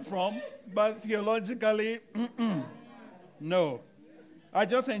got it from. But theologically, no. I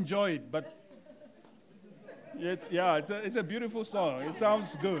just enjoy it. But it's a beautiful song. It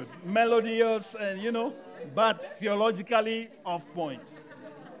sounds good. Melodious and, but theologically off point.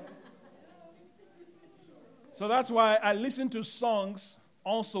 So that's why I listen to songs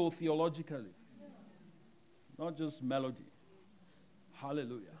also theologically. Not just melody.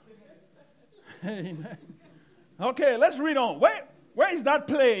 Hallelujah. Amen. Okay, let's read on. Where is that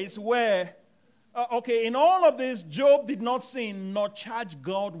place where, in all of this, Job did not sin nor charge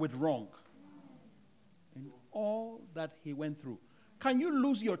God with wrong? In all that he went through. Can you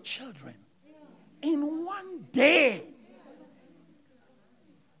lose your children? In one day.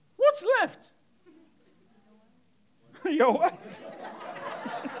 What's left? Your wife.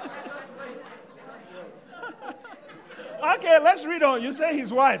 Okay, let's read on. You say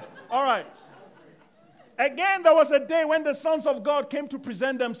his wife. All right. Again, there was a day when the sons of God came to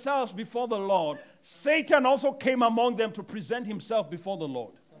present themselves before the Lord. Satan also came among them to present himself before the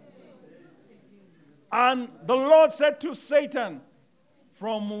Lord. And the Lord said to Satan,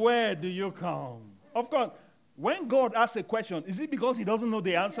 "From where do you come?" Of course, when God asks a question, is it because he doesn't know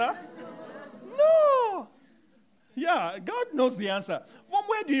the answer? No. Yeah, God knows the answer. From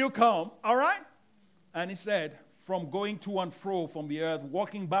where do you come? All right? And he said, "From going to and fro from the earth,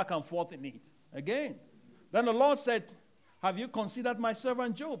 walking back and forth in it." Again. Then the Lord said, "Have you considered my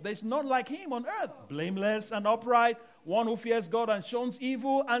servant Job? There's none like him on earth, blameless and upright, one who fears God and shuns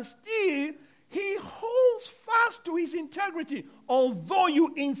evil, and still he holds fast to his integrity, although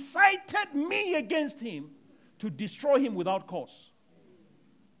you incited me against him to destroy him without cause."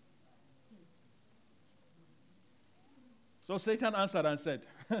 So Satan answered and said,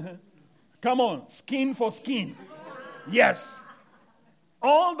 "Come on, skin for skin. Yes.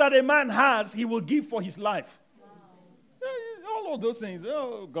 All that a man has, he will give for his life." All of those things.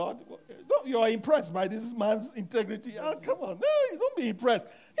 Oh, God, you are impressed by this man's integrity. Oh, come on. No, don't be impressed.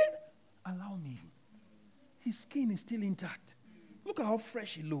 Allow me. His skin is still intact. Look at how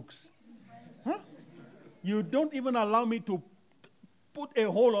fresh he looks. Huh? You don't even allow me to put a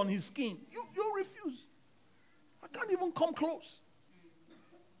hole on his skin. You refuse. I can't even come close.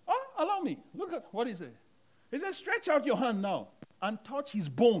 Huh? Allow me. Look at what he said. He said, "Stretch out your hand now and touch his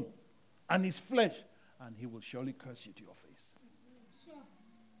bone and his flesh, and he will surely curse you to your face." Sure.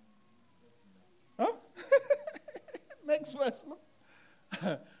 Huh? Next verse. Look.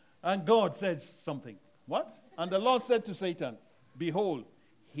 And God said something. What? And the Lord said to Satan, "Behold,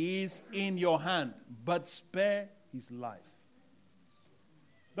 he is in your hand, but spare his life."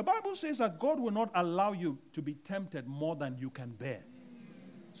 The Bible says that God will not allow you to be tempted more than you can bear.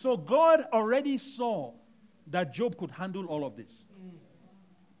 So God already saw that Job could handle all of this.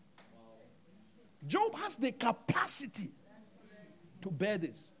 Job has the capacity to bear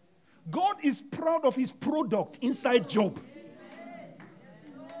this. God is proud of his product inside Job.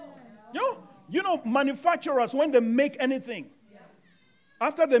 You know, manufacturers, when they make anything,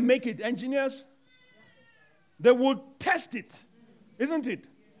 after they make it, engineers, they will test it, isn't it?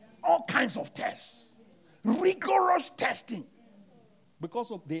 All kinds of tests, rigorous testing,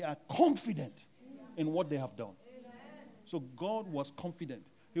 because they are confident in what they have done. So God was confident.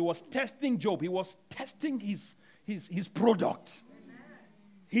 He was testing Job. He was testing his product,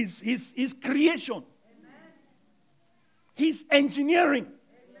 his creation, his engineering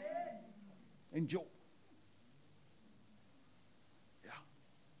in Job. Yeah.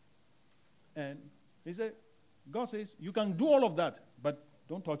 And he said, God says, you can do all of that, but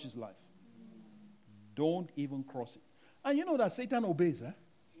don't touch his life. Don't even cross it. And you know that Satan obeys, eh?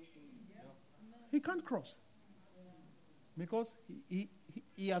 He can't cross. Because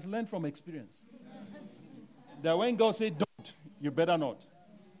he has learned from experience that when God says don't, you better not.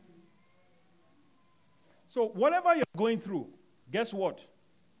 So whatever you're going through, guess what?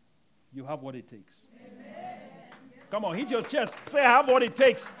 You have what it takes. Amen. Come on, hit your chest. Say, I have what it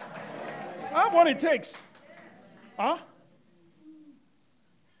takes. I have what it takes. Huh?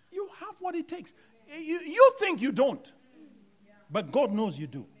 You have what it takes. You think you don't. But God knows you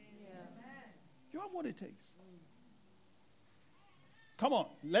do. You have what it takes. Come on.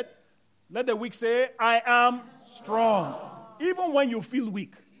 Let the weak say, I am strong. Even when you feel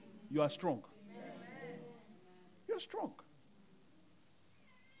weak, you are strong. You're strong.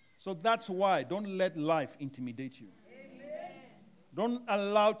 So that's why don't let life intimidate you. Don't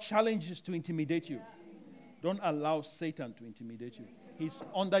allow challenges to intimidate you. Don't allow Satan to intimidate you. He's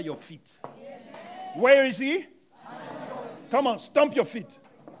under your feet. Where is he? Come on, stomp your feet.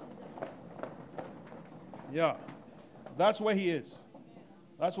 Yeah, that's where he is.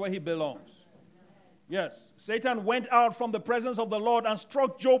 That's where he belongs. Yes, Satan went out from the presence of the Lord and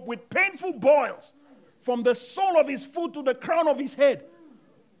struck Job with painful boils from the sole of his foot to the crown of his head.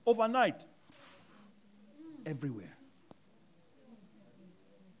 Overnight. Everywhere.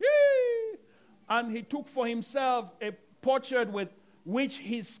 Yay! And he took for himself a potsherd with which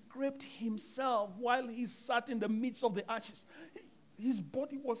he scraped himself while he sat in the midst of the ashes. His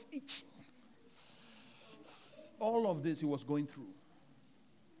body was itching. All of this he was going through.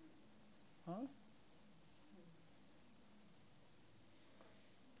 Huh?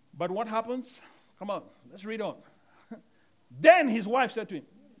 But what happens? Come on, let's read on. Then his wife said to him,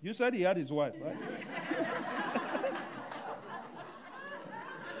 you said he had his wife, right?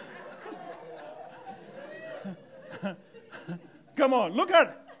 Come on, look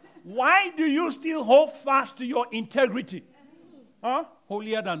at, why do you still hold fast to your integrity? Huh?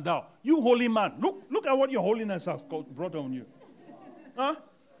 Holier than thou. You holy man. Look at what your holiness has brought on you. Huh?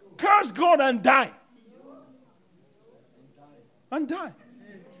 Curse God and die. And die.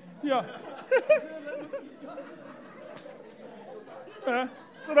 Yeah.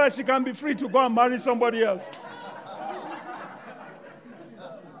 So that she can be free to go and marry somebody else.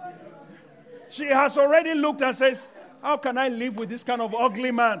 She has already looked and says, how can I live with this kind of ugly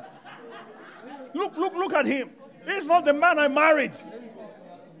man? Look at him. He's not the man I married.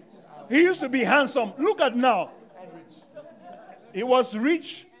 He used to be handsome. Look at now. He was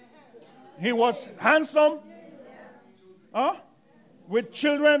rich. He was handsome. With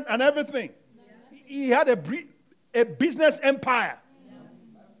children and everything. He had a business empire.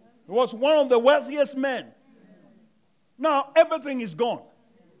 He was one of the wealthiest men. Now everything is gone.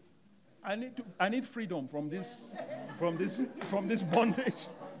 I need freedom from this bondage.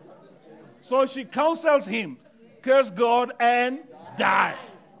 So she counsels him, curse God and die.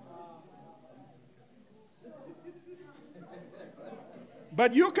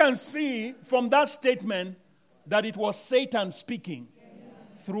 But you can see from that statement that it was Satan speaking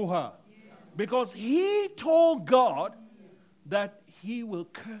through her. Because he told God that he will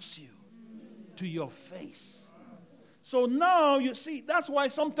curse you to your face. So now, you see, that's why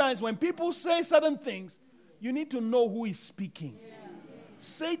sometimes when people say certain things, you need to know who is speaking.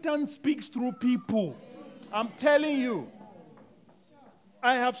 Satan speaks through people. I'm telling you.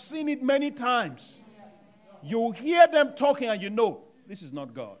 I have seen it many times. You hear them talking and you know, this is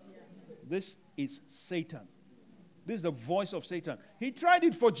not God. This is Satan. This is the voice of Satan. He tried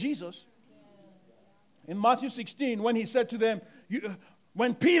it for Jesus. In Matthew 16, when he said to them,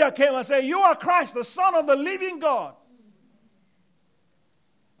 when Peter came and said, you are Christ, the Son of the living God.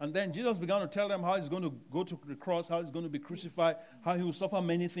 And then Jesus began to tell them how he's going to go to the cross, how he's going to be crucified, how he will suffer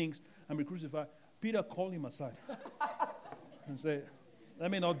many things and be crucified. Peter called him aside and said, let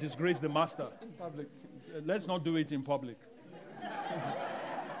me not disgrace the master. In public. Let's not do it in public.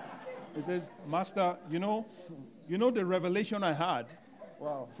 He says, Master, you know the revelation I had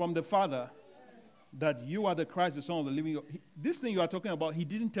from the Father that you are the Christ, the Son of the living God. This thing you are talking about, he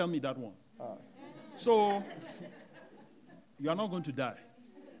didn't tell me that one. So, you are not going to die.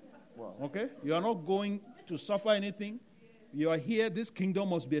 Wow. Okay? You are not going to suffer anything. You are here. This kingdom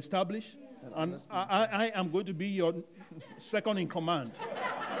must be established. And I am going to be your second in command.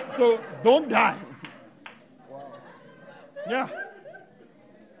 So, don't die. Wow. Yeah.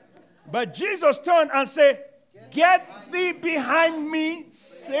 But Jesus turned and said, get thee behind me,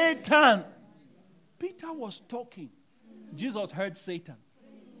 Satan. Peter was talking. Jesus heard Satan.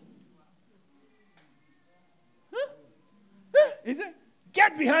 He said,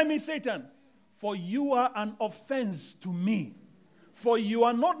 get behind me, Satan, for you are an offense to me. For you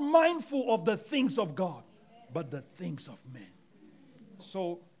are not mindful of the things of God, but the things of men.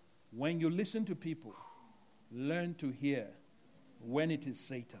 So, when you listen to people, learn to hear when it is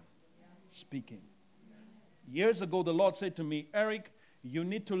Satan speaking. Years ago, the Lord said to me, Eric, you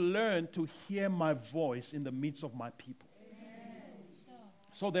need to learn to hear my voice in the midst of my people.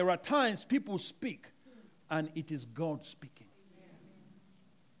 So there are times people speak, and it is God speaking.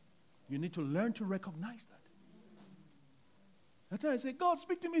 You need to learn to recognize that. That's why I say, God,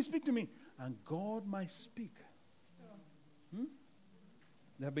 speak to me, speak to me. And God might speak.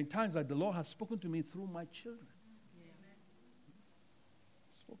 There have been times that the Lord has spoken to me through my children.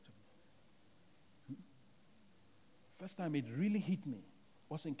 Spoke to me. First time it really hit me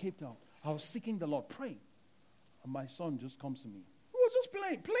was in Cape Town. I was seeking the Lord, praying. And my son just comes to me. He was just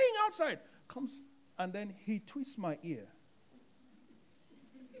playing outside. Comes, and then he twists my ear.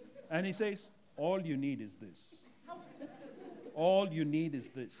 And he says, all you need is this. All you need is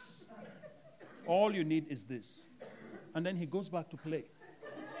this. All you need is this. And then he goes back to play.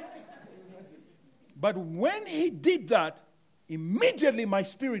 But when he did that, immediately my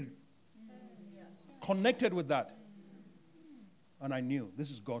spirit connected with that. And I knew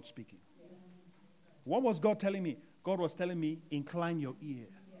this is God speaking. What was God telling me? God was telling me, incline your ear.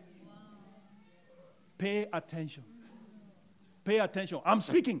 Pay attention. Pay attention. I'm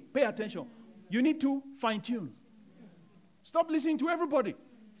speaking. Pay attention. You need to fine-tune. Stop listening to everybody.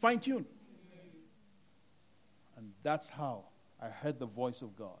 Fine-tune. And that's how I heard the voice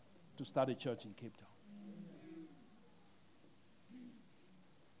of God to start a church in Cape Town.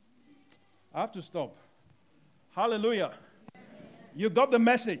 I have to stop. Hallelujah. You got the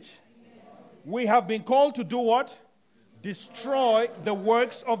message. We have been called to do what? Destroy the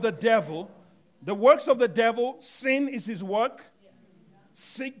works of the devil. The works of the devil, sin is his work.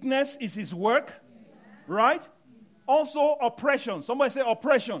 Sickness is his work. Right? Also oppression. Somebody say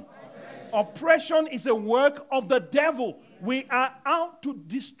oppression. Oppression is a work of the devil. We are out to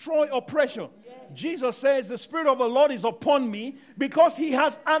destroy oppression. Jesus says, the Spirit of the Lord is upon me because he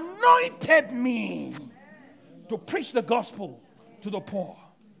has anointed me to preach the gospel to the poor.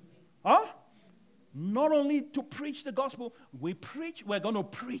 Huh? Not only to preach the gospel, we're going to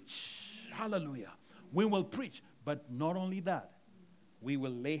preach. Hallelujah. We will preach. But not only that, we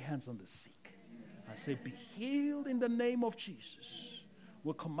will lay hands on the sick. I say, be healed in the name of Jesus.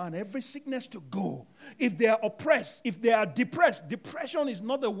 We'll command every sickness to go. If they are oppressed, if they are depressed, depression is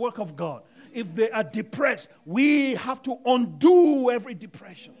not the work of God. If they are depressed, we have to undo every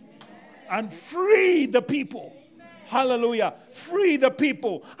depression and free the people. Hallelujah. Free the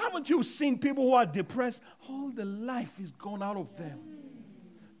people. Haven't you seen people who are depressed? All the life is gone out of them.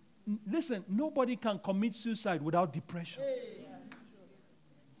 Listen, nobody can commit suicide without depression.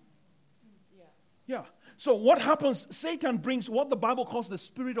 Yeah. So what happens? Satan brings what the Bible calls the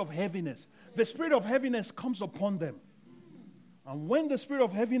spirit of heaviness. The spirit of heaviness comes upon them. And when the spirit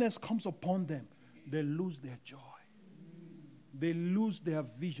of heaviness comes upon them, they lose their joy. They lose their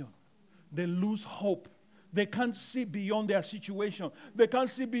vision. They lose hope. They can't see beyond their situation. They can't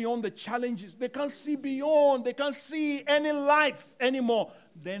see beyond the challenges. They can't see beyond. They can't see any life anymore.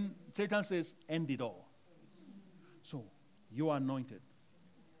 Then Satan says, end it all. So you are anointed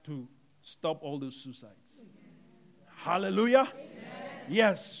to stop all those suicides. Hallelujah. Amen.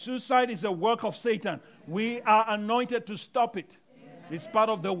 Yes, suicide is a work of Satan. We are anointed to stop it. Amen. It's part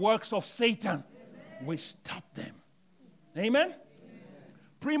of the works of Satan. Amen. We stop them. Amen? Amen?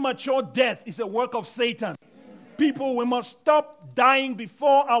 Premature death is a work of Satan. Amen. People, we must stop dying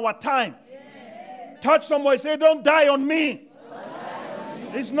before our time. Amen. Touch somebody, say, don't die on me.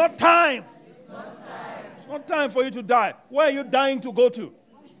 It's not time. It's not time for you to die. Where are you dying to go to?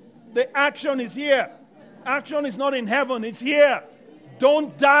 The action is here. Action is not in heaven, it's here.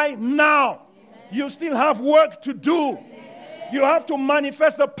 Don't die now. You still have work to do. You have to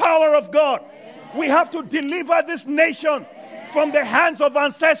manifest the power of God. We have to deliver this nation from the hands of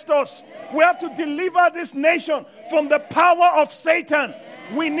ancestors. We have to deliver this nation from the power of Satan.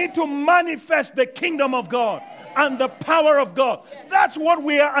 We need to manifest the kingdom of God and the power of God. That's what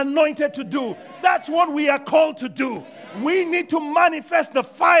we are anointed to do. That's what we are called to do. We need to manifest the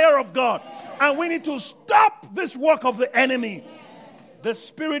fire of God. And we need to stop this work of the enemy. The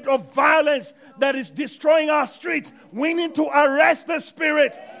spirit of violence that is destroying our streets. We need to arrest the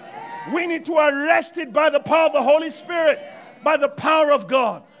spirit. We need to arrest it by the power of the Holy Spirit. By the power of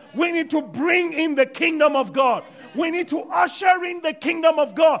God. We need to bring in the kingdom of God. We need to usher in the kingdom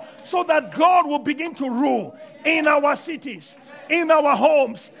of God so that God will begin to rule in our cities, in our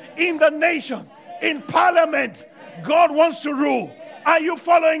homes, in the nation, in parliament. God wants to rule. Are you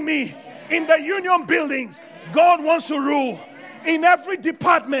following me? In the union buildings, God wants to rule. In every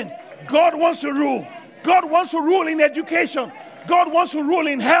department, God wants to rule. God wants to rule in education. God wants to rule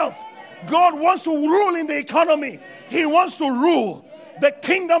in health. God wants to rule in the economy. He wants to rule. The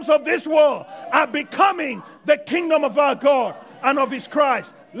kingdoms of this world are becoming the kingdom of our God and of His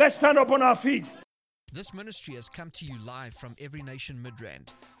Christ. Let's stand up on our feet. This ministry has come to you live from Every Nation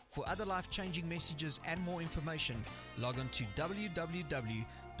Midrand. For other life-changing messages and more information, log on to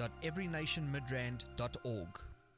www.everynationmidrand.org.